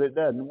minute that it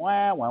doesn't,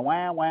 wah, wah,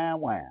 wah, wah,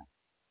 wah.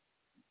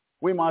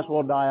 We might as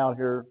well die out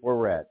here where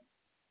we're at,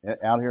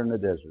 out here in the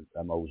desert,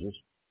 Moses.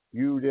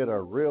 You did a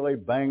really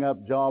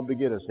bang-up job to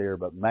get us here,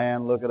 but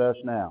man, look at us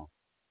now.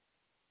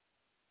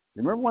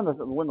 You remember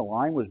when the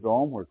line was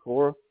drawn where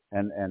Korah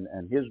and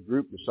his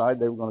group decided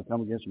they were going to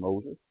come against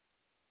Moses?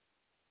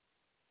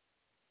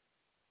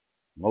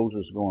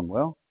 Moses going,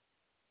 well,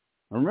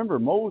 remember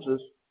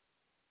Moses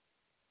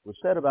was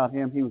said about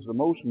him, he was the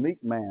most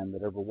meek man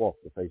that ever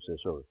walked the face of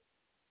this earth.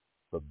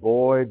 But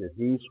boy, did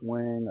he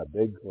swing a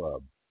big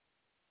club.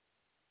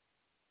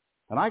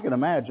 And I can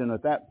imagine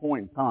at that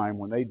point in time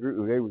when they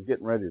were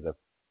getting ready to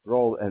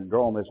draw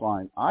on this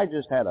line, I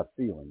just had a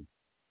feeling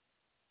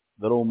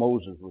that old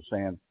Moses was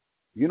saying,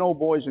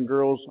 boys and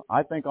girls,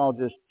 I think I'll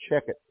just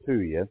check it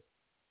to you,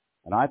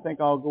 and I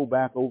think I'll go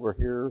back over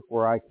here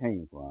where I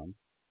came from,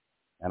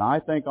 and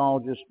I think I'll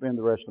just spend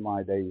the rest of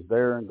my days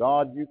there, and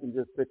God, you can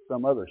just pick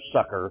some other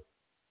sucker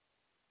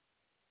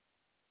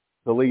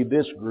to lead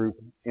this group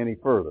any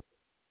further.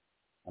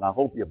 And I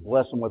hope you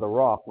bless them with a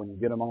rock when you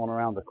get them on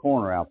around the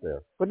corner out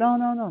there. But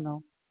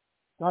no.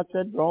 God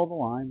said, draw the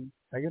line.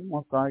 Take it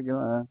one side.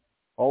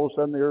 All of a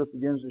sudden the earth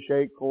begins to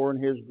shake, Korah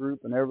and his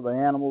group, and the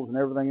animals and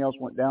everything else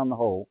went down the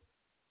hole.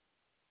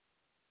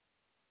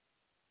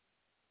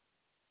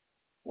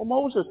 Well,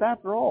 Moses,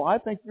 after all, I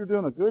think you're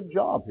doing a good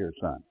job here,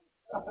 son.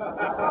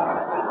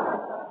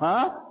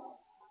 Huh?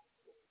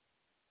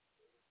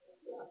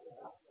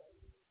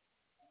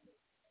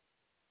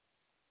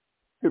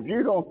 If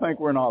you don't think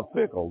we're not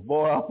fickle,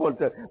 boy, I want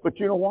to. But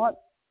you know what?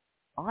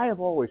 I have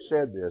always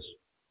said this,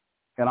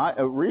 and I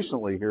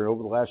recently here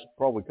over the last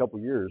probably couple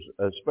of years,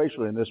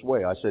 especially in this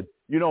way, I said,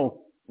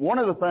 one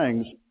of the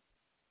things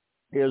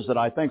is that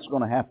I think is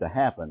going to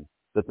happen,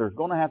 that there's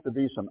going to have to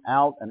be some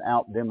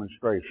out-and-out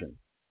demonstration.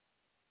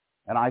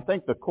 And I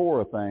think the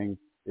core thing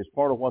is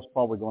part of what's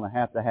probably going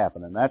to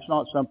happen. And that's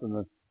not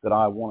something that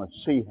I want to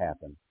see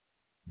happen.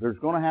 There's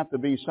going to have to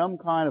be some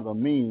kind of a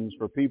means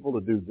for people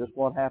to do just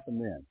what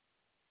happened then.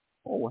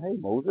 Oh, well, hey,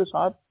 Moses,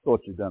 I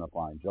thought you'd done a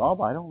fine job.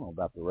 I don't know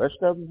about the rest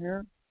of them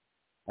here.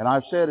 And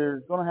I've said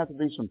there's going to have to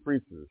be some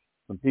preachers,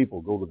 some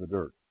people go to the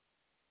dirt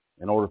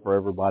in order for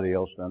everybody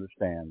else to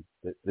understand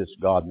that this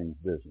God means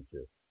business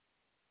here.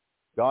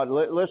 God,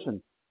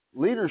 listen,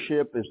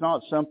 leadership is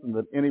not something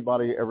that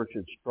anybody ever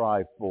should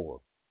strive for.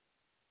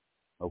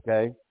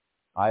 Okay?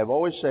 I have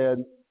always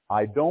said,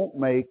 I don't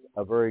make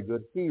a very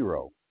good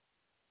hero.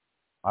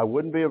 I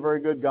wouldn't be a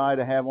very good guy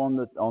to have on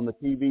the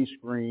TV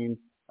screen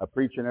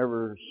preaching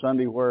every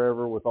Sunday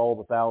wherever with all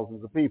the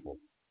thousands of people.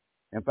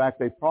 In fact,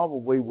 they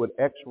probably would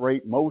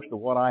X-rate most of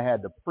what I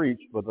had to preach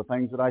for the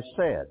things that I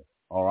said.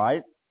 All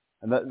right?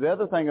 And the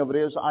other thing of it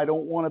is, I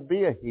don't want to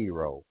be a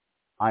hero.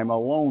 I'm a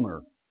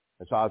loner.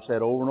 As I've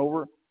said over and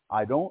over,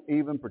 I don't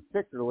even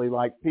particularly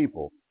like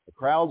people. The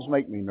crowds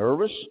make me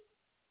nervous.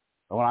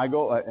 When I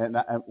go, and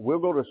we'll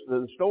go to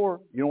the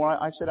store, you know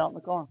what? I sit out in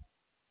the car.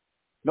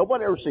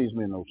 Nobody ever sees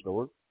me in those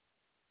stores.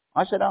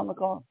 I sit out in the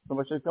car.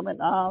 Somebody says, come in.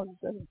 No, I'll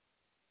just sit in.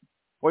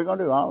 What are you going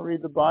to do? I'll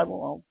read the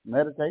Bible. I'll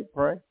meditate,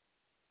 pray.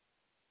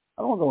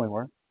 I don't want to go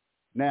anywhere.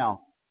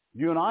 Now,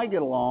 you and I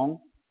get along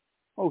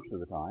most of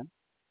the time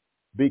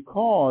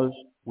because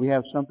we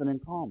have something in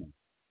common.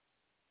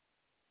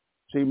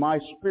 See, my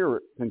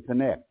spirit can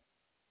connect.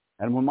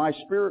 And when my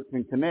spirit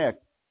can connect,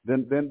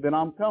 then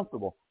I'm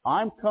comfortable.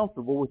 I'm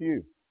comfortable with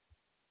you.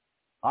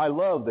 I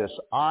love this.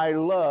 I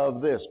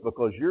love this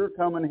because you're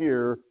coming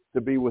here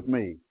to be with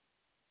me.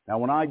 Now,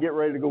 when I get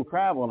ready to go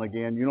traveling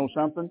again, you know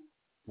something?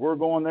 We're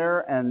going there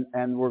and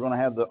we're going to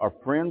have our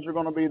friends are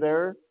going to be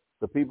there,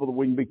 the people that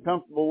we can be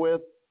comfortable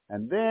with,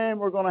 and then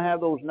we're going to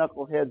have those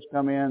knuckleheads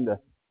come in to,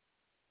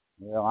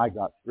 well, I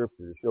got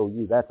scripture to show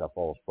you that's a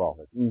false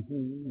prophet.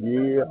 Mm-hmm.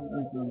 Yeah.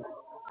 Mm-hmm.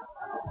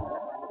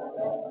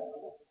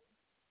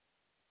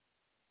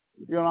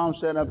 You know, I'm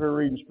sitting up here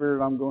reading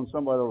Spirit, I'm going,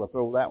 somebody ought to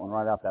throw that one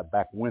right out that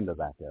back window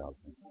back there.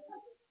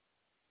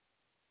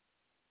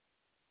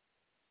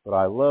 But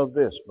I love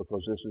this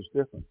because this is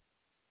different.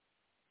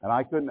 And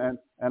I couldn't,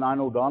 and I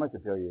know Donna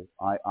could tell you,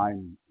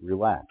 I'm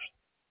relaxed.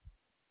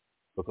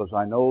 Because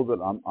I know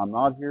that I'm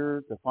not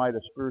here to fight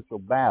a spiritual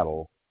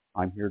battle,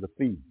 I'm here to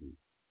feed you.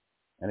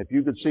 And if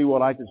you could see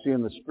what I could see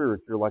in the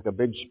Spirit, you're like a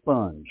big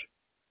sponge.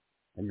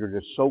 And you're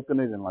just soaking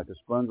it in like a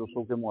sponge will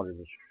soak in water.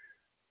 Just.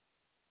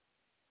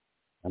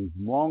 And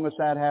as long as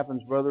that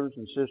happens, brothers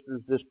and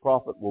sisters, this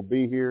prophet will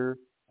be here,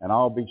 and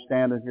I'll be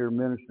standing here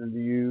ministering to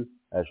you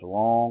as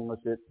long as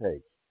it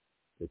takes.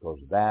 Because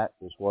that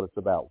is what it's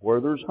about.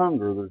 Where there's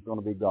hunger, there's going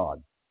to be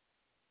God.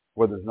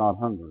 Where there's not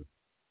hunger,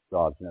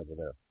 God's never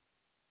there.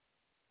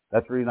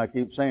 That's the reason I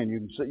keep saying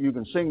you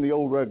can sing the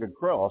old rugged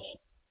cross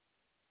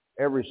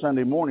every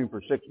Sunday morning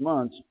for 6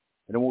 months,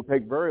 and it won't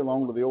take very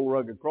long till the old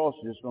rugged cross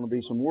is just going to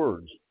be some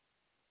words.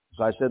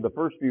 As I said the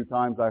first few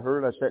times I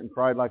heard it, I sat and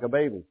cried like a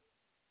baby.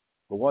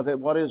 But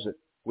what is it?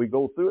 We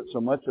go through it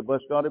so much that,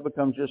 bless God, it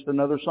becomes just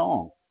another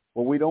song.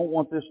 Well, we don't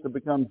want this to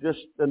become just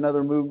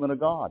another movement of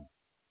God.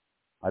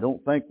 I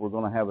don't think we're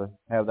going to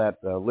have that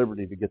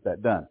liberty to get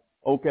that done.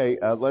 Okay,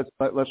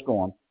 let's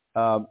go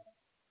on.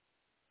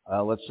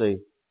 Let's see.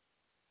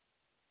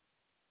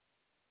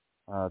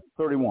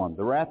 31.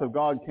 The wrath of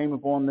God came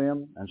upon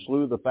them and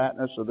slew the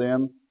fatness of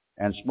them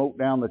and smote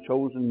down the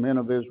chosen men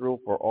of Israel.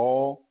 For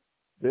all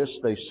this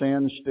they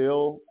sinned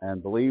still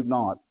and believed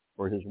not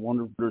for his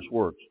wondrous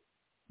works.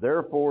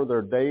 Therefore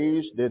their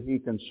days did he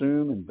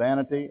consume in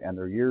vanity and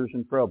their years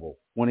in trouble.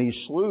 When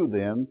he slew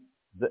them,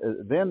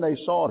 then they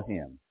sought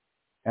him.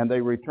 And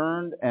they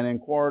returned and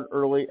inquired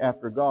early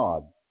after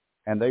God.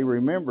 And they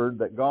remembered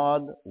that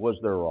God was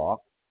their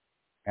rock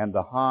and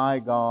the high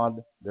God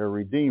their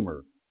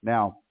Redeemer.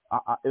 Now,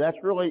 that's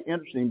really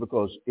interesting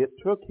because it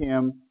took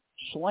him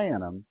slaying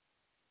them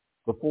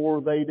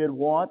before they did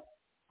what?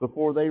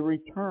 Before they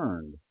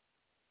returned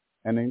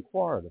and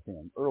inquired of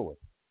him early.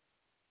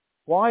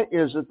 Why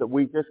is it that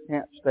we just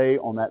can't stay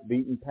on that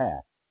beaten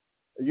path?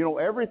 You know,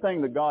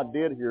 everything that God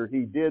did here,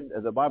 he did,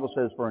 as the Bible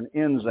says, for an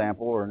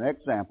example or an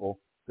example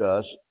to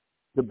us,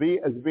 to be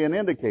an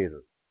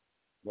indicator.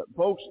 But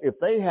folks, if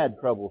they had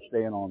trouble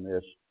staying on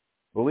this,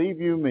 believe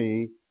you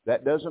me,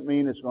 that doesn't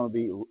mean it's going to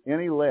be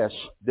any less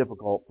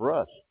difficult for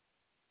us.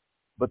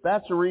 But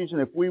that's the reason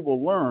if we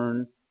will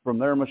learn from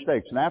their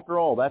mistakes. And after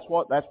all, that's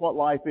what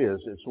life is.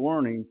 It's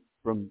learning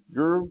from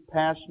your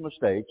past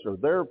mistakes or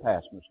their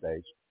past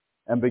mistakes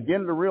and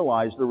begin to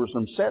realize there were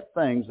some set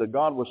things that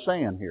God was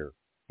saying here.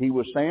 He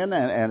was saying,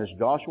 and as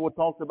Joshua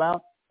talked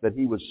about, that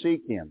he would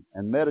seek him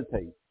and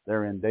meditate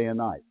therein day and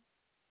night.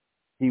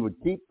 He would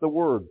keep the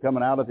word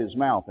coming out of his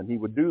mouth, and he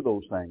would do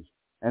those things.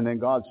 And then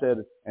God said,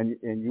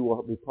 and you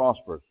will be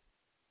prosperous.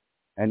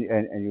 And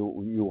you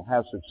will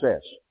have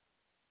success.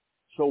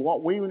 So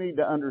what we need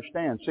to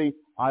understand, see,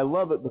 I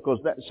love it because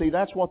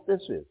that's what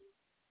this is.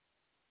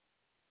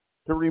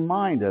 To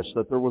remind us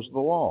that there was the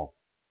law.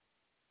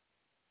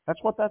 That's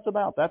what that's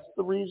about. That's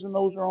the reason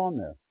those are on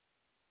there.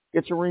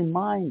 It's a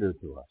reminder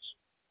to us.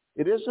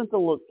 It isn't to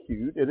look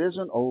cute. It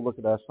isn't, oh, look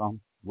at us.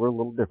 We're a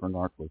little different,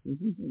 aren't we?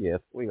 Yes,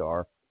 we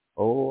are.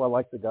 Oh, I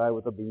like the guy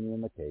with the beanie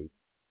and the cape.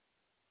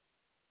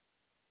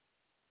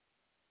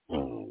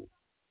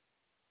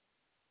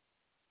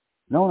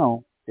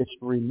 No. It's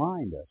to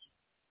remind us.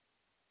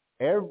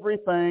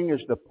 Everything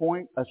is to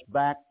point us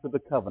back to the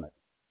covenant.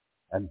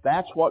 And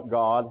that's what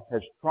God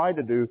has tried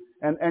to do.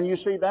 And you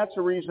see, that's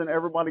the reason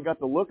everybody got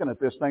to looking at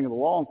this thing of the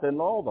law and saying,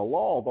 oh, the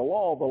law.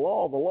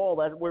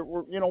 That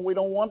we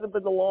don't want to be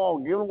the law.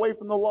 Get away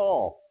from the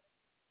law.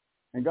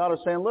 And God is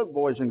saying, look,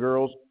 boys and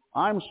girls,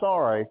 I'm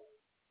sorry,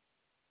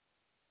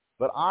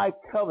 but I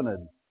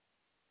covenanted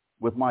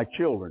with my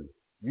children.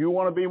 You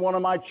want to be one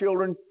of my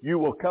children? You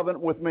will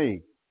covenant with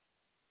me.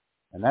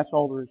 And that's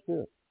all there is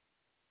to it.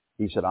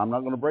 He said, I'm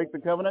not going to break the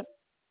covenant.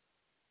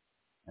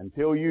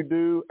 Until you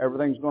do,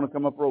 everything's going to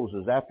come up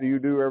roses. After you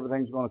do,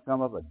 everything's going to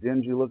come up a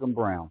dingy-looking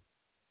brown.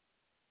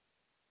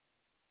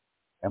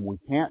 And we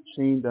can't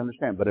seem to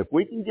understand. But if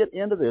we can get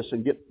into this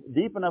and get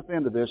deep enough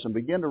into this and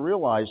begin to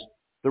realize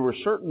there were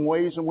certain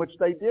ways in which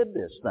they did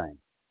this thing.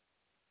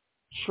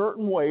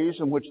 Certain ways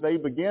in which they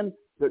begin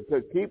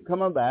to keep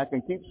coming back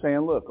and keep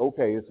saying, look,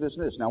 okay, it's this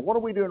and this. Now, what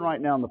are we doing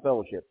right now in the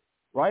fellowship?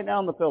 Right now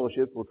in the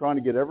fellowship, we're trying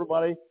to get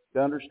everybody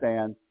to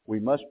understand we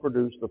must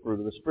produce the fruit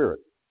of the Spirit.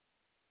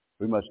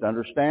 We must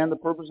understand the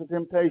purpose of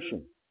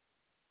temptation.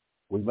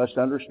 We must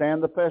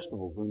understand the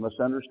festivals. We must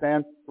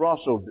understand Rosh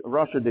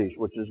Hashanah,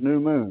 which is new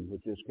moon,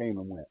 which is came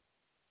and went.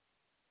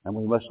 And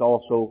we must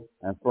also,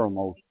 and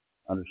foremost,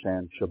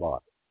 understand Shabbat.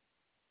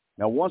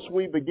 Now, once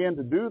we begin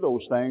to do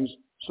those things,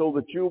 so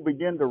that you'll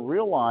begin to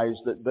realize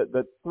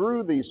that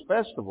through these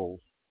festivals,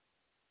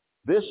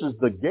 this is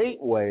the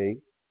gateway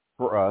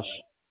for us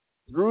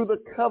through the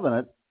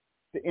covenant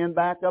to end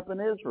back up in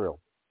Israel.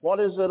 What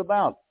is it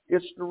about?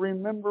 It's to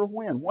remember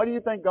when. Why do you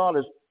think God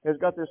has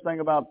got this thing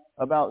about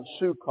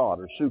Sukkot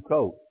or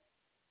Sukkot?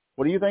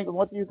 What do you think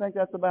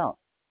that's about?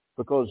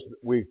 Because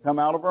we come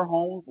out of our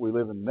homes, we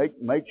live in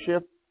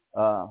makeshift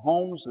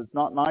homes that's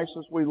not nice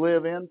as we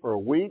live in for a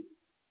week.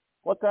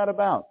 What's that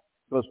about?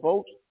 Because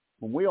folks,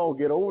 when we all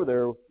get over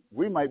there,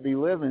 we might be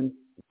living,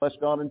 bless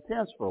God, in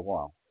tents for a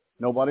while.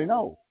 Nobody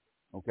knows.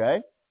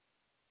 Okay?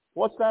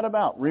 What's that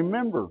about?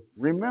 Remember.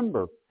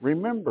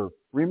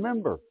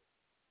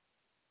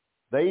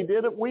 They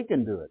did it, we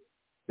can do it.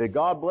 Did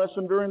God bless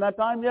them during that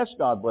time? Yes,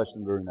 God blessed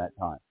them during that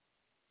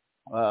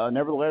time.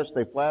 Nevertheless,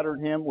 they flattered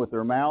him with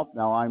their mouth.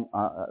 Now,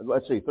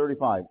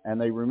 35.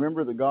 And they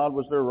remembered that God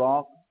was their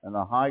rock and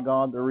the high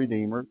God their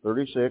Redeemer.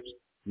 36.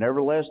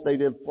 Nevertheless, they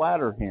did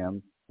flatter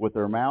him with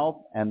their mouth,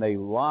 and they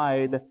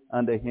lied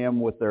unto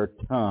him with their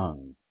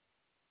tongue.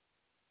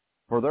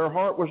 For their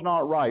heart was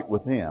not right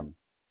with him,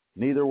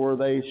 neither were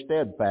they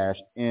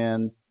steadfast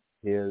in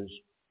his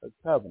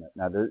covenant.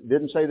 Now, it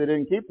didn't say they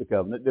didn't keep the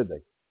covenant, did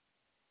they?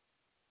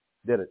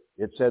 Did it?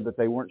 It said that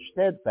they weren't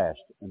steadfast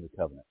in the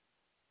covenant.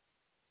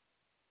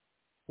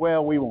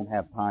 Well, we won't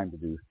have time to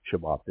do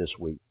Shabbat this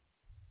week.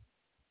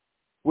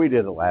 We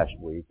did it last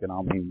week, and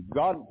I mean,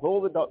 God,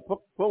 pull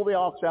the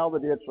ox out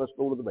of the ditch, let's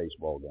go to the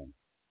baseball game.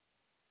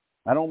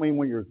 I don't mean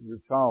when your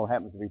child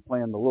happens to be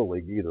playing the Little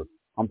League either.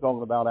 I'm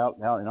talking about out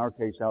in our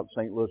case, out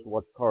in St. Louis, to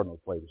watch the Cardinals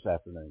play this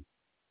afternoon.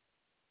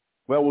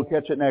 Well, we'll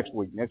catch it next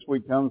week. Next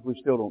week comes, we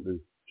still don't do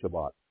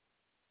Shabbat.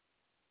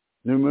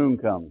 New moon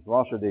comes,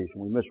 Rosh Hashanah,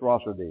 and we miss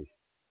Rosh Hashanah.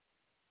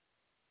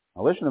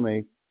 Now listen to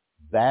me,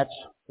 that's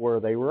where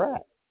they were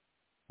at.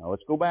 Now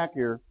let's go back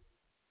here,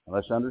 and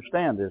let's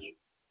understand this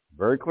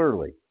very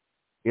clearly.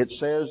 It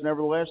says,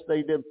 nevertheless,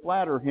 they did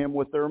flatter him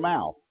with their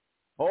mouth.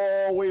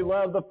 Oh, we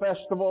love the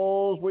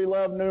festivals, we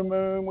love new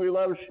moon, we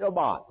love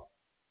Shabbat.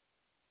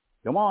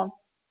 Come on.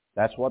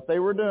 That's what they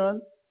were doing.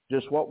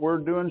 Just what we're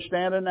doing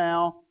standing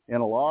now in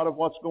a lot of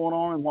what's going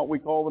on in what we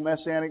call the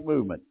Messianic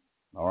movement.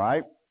 All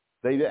right?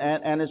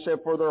 And it said,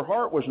 for their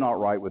heart was not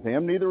right with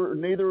him,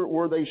 neither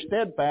were they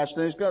steadfast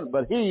in his covenant.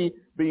 But he,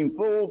 being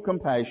full of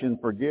compassion,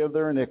 forgave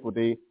their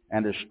iniquity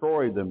and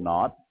destroyed them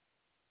not.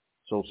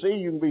 So see,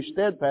 you can be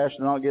steadfast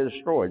and not get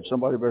destroyed.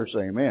 Somebody better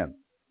say amen.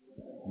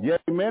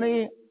 Yet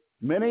many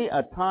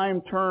a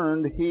time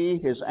turned he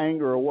his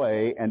anger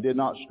away and did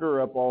not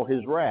stir up all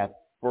his wrath.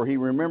 For he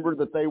remembered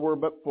that they were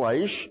but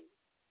flesh,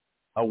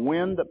 a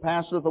wind that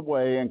passeth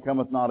away and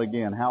cometh not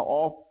again. How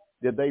oft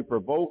did they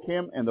provoke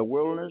him in the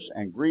wilderness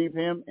and grieve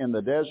him in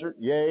the desert?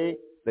 Yea,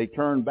 they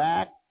turned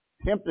back,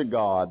 tempted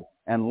God,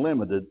 and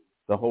limited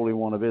the Holy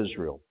One of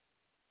Israel.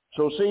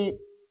 So see,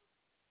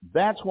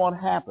 that's what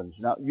happens.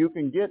 Now you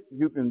can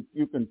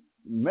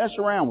mess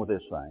around with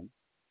this thing,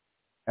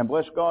 and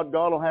bless God,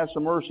 God will have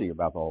some mercy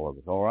about all of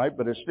it, all right?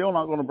 But it's still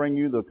not going to bring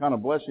you the kind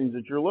of blessings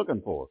that you're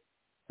looking for.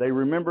 They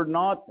remembered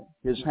not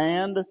his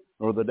hand,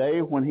 nor the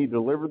day when he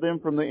delivered them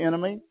from the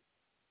enemy.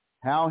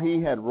 how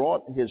he had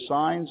wrought his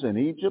signs in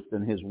Egypt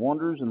and his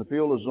wonders in the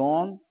field of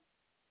Zoan,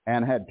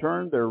 and had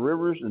turned their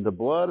rivers into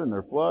blood and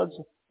their floods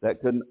that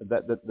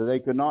they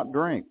could not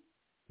drink.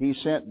 He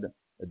sent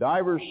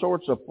divers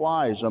sorts of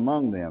flies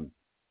among them,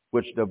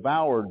 which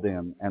devoured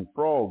them, and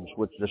frogs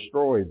which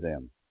destroyed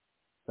them.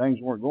 Things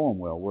weren't going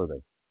well, were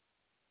they?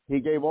 He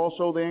gave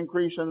also the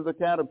increase unto the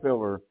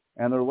caterpillar,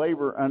 and their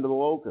labor unto the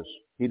locust.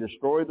 He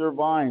destroyed their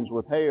vines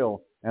with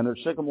hail, and their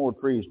sycamore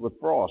trees with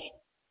frost.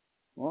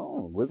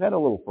 Well, we've had a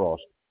little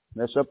frost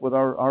mess up with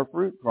our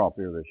fruit crop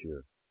here this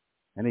year.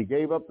 And he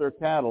gave up their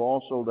cattle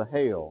also to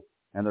hail,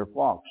 and their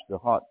flocks to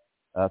hot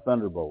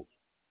thunderbolts.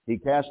 He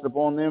cast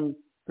upon them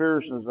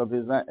fierceness of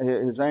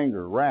his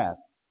anger, wrath,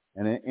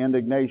 and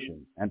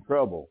indignation, and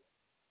trouble,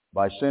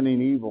 by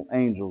sending evil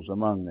angels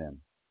among them.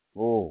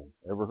 Oh,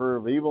 ever heard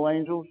of evil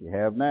angels? You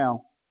have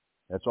now.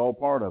 That's all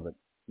part of it.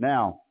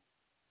 Now,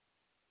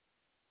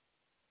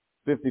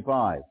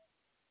 55.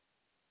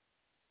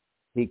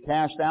 He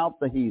cast out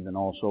the heathen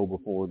also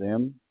before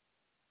them,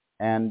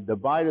 and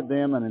divided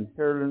them an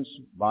inheritance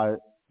by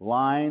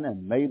line,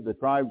 and made the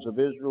tribes of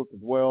Israel to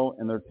dwell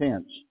in their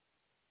tents.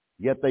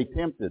 Yet they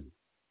tempted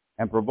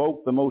and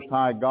provoked the Most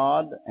High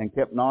God, and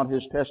kept not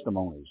his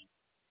testimonies,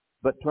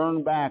 but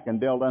turned back and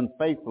dealt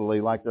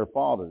unfaithfully like their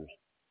fathers.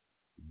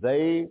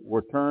 They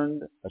were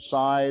turned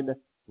aside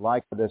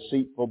like a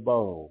deceitful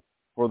bow,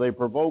 for they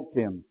provoked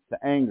him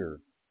to anger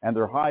and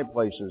their high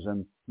places,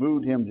 and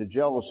moved him to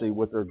jealousy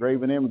with their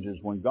graven images.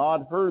 When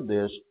God heard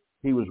this,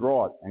 he was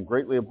wroth and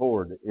greatly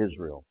abhorred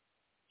Israel,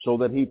 so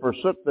that he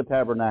forsook the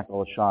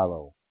tabernacle of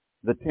Shiloh,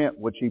 the tent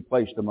which he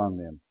placed among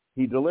them.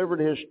 He delivered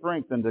his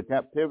strength into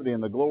captivity,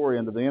 and the glory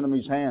into the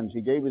enemy's hands.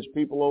 He gave his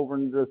people over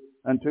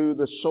unto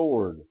the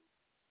sword,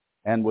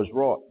 and was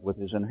wroth with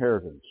his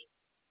inheritance.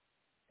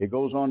 It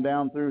goes on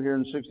down through here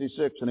in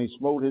 66, and he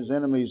smote his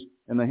enemies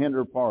in the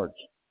hinder parts.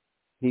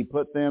 He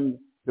put them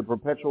to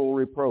perpetual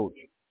reproach.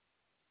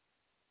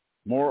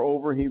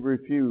 Moreover, he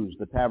refused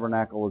the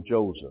tabernacle of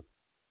Joseph,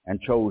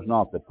 and chose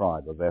not the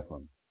tribe of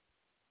Ephraim.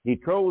 He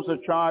chose the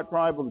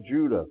tribe of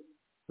Judah,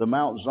 the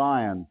Mount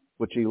Zion,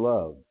 which he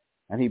loved.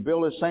 And he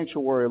built his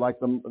sanctuary like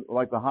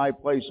the high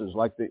places,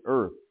 like the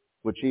earth,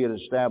 which he had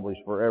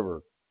established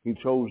forever. He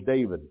chose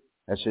David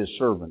as his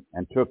servant,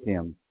 and took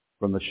him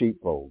from the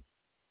sheepfold,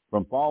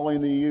 from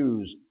following the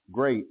ewes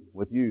great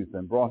with youth,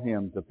 and brought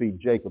him to feed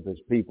Jacob his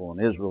people,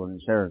 and Israel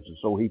his inheritance.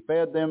 So he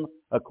fed them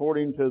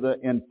according to the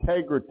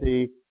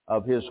integrity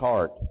of his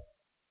heart,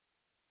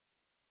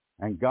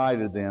 and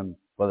guided them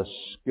by the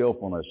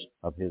skillfulness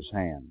of his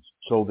hands.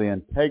 So the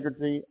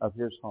integrity of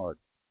his heart.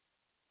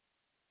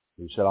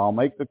 He said, I'll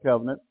make the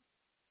covenant.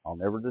 I'll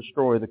never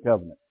destroy the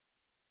covenant.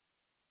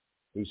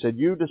 He said,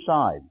 you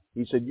decide.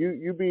 He said,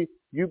 you be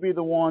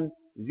the one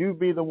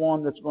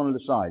that's going to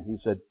decide. He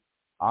said,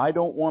 I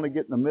don't want to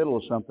get in the middle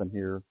of something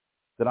here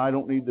that I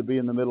don't need to be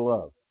in the middle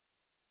of.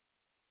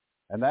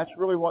 And that's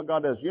really what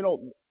God does. You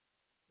know,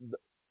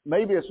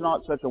 maybe it's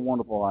not such a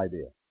wonderful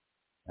idea.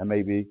 And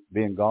maybe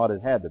being God,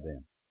 it had to be.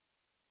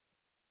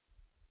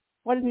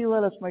 Why didn't he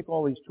let us make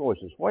all these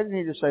choices? Why didn't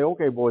he just say,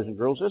 okay, boys and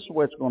girls, this is the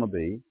way it's going to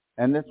be,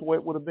 and that's the way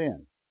it would have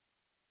been?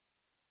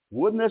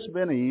 Wouldn't this have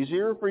been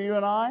easier for you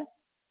and I?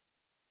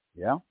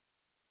 Yeah.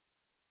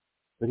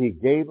 But he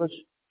gave us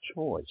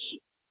choice.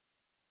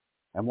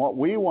 And what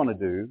we want to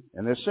do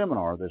in this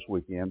seminar this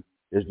weekend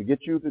is to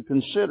get you to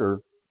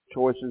consider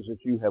choices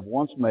that you have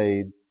once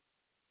made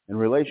in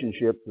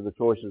relationship to the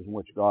choices in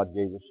which God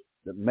gave us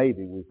that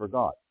maybe we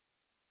forgot.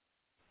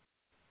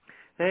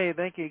 Hey,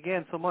 thank you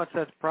again so much.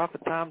 That's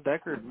Prophet Tom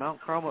Deckard, Mount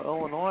Carmel,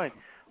 Illinois,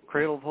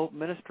 Cradle of Hope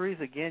Ministries.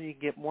 Again, you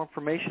can get more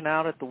information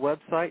out at the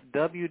website,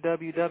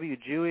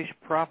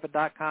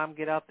 www.jewishprophet.com.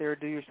 Get out there,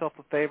 do yourself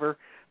a favor,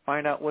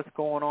 find out what's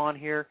going on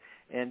here,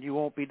 and you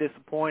won't be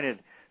disappointed.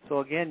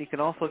 So, again, you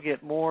can also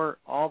get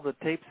all the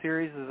tape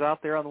series is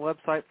out there on the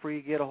website for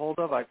you to get a hold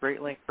of. I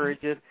greatly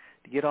encourage you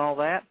to get all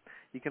that.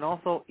 You can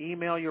also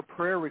email your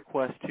prayer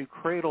request to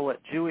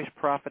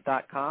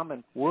cradle@jewishprophet.com,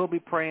 and we'll be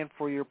praying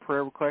for your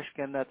prayer request.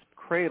 Again, that's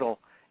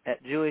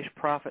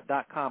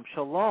cradle@jewishprophet.com.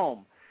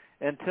 Shalom.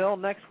 Until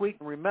next week,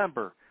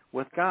 remember,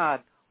 with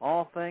God,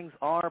 all things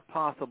are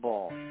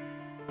possible.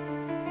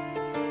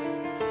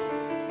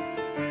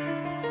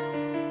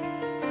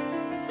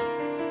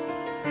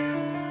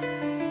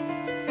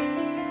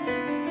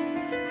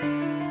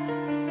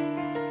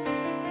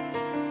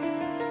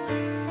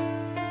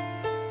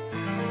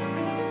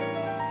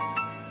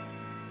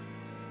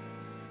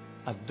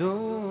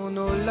 אדון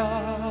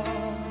עולם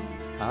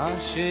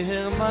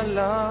אשר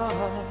מלך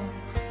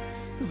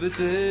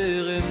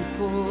בטרם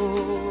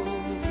כל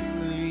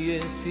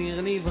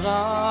יציר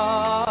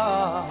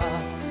נברא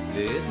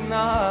את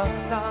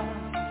נעשה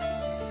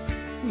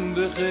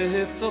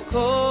בחפצו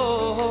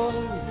כל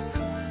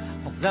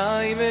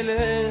אזי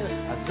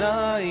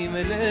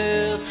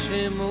מלך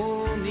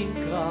שמו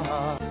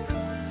נקרא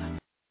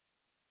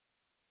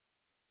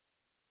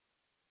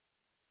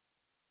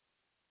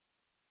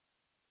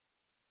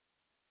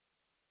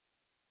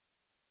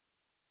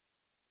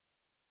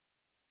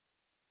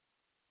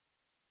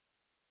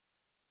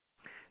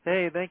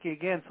Hey, thank you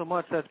again so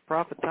much. That's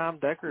Prophet Tom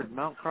Deckard,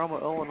 Mount Carmel,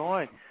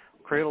 Illinois,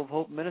 Cradle of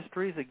Hope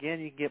Ministries. Again,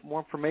 you can get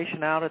more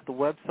information out at the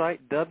website,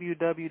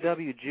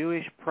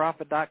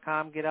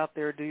 www.jewishprophet.com. Get out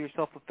there, do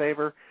yourself a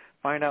favor,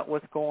 find out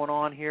what's going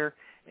on here,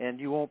 and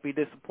you won't be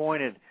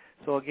disappointed.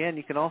 So, again,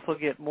 you can also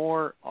get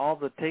all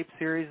the tape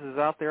series is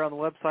out there on the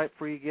website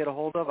for you to get a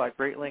hold of. I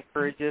greatly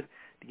encourage you to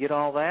get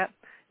all that.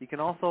 You can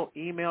also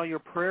email your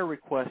prayer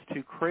request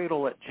to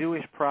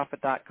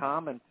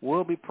cradle@jewishprophet.com, and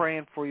we'll be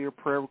praying for your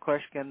prayer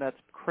request. Again, that's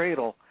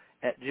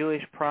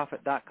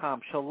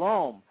cradle@jewishprophet.com.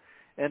 Shalom.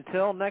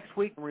 Until next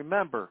week,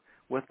 remember,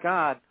 with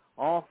God,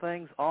 all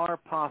things are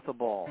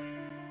possible.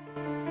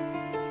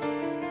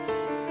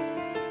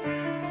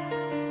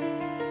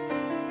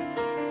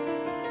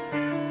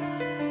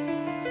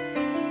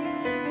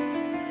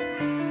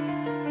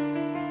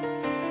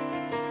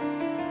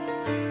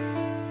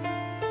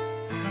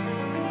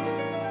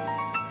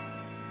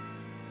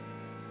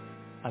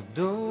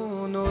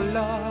 אדון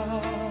עולם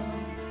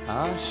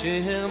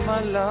אשר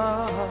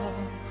מלך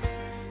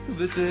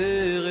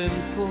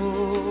בטרם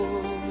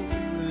כל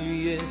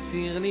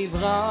יציר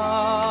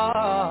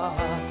נברא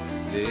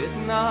ועת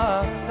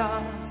נעשה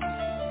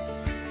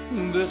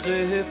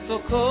בחפצו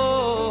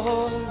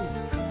כל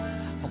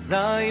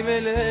אזי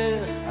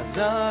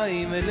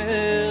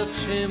מלך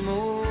שמו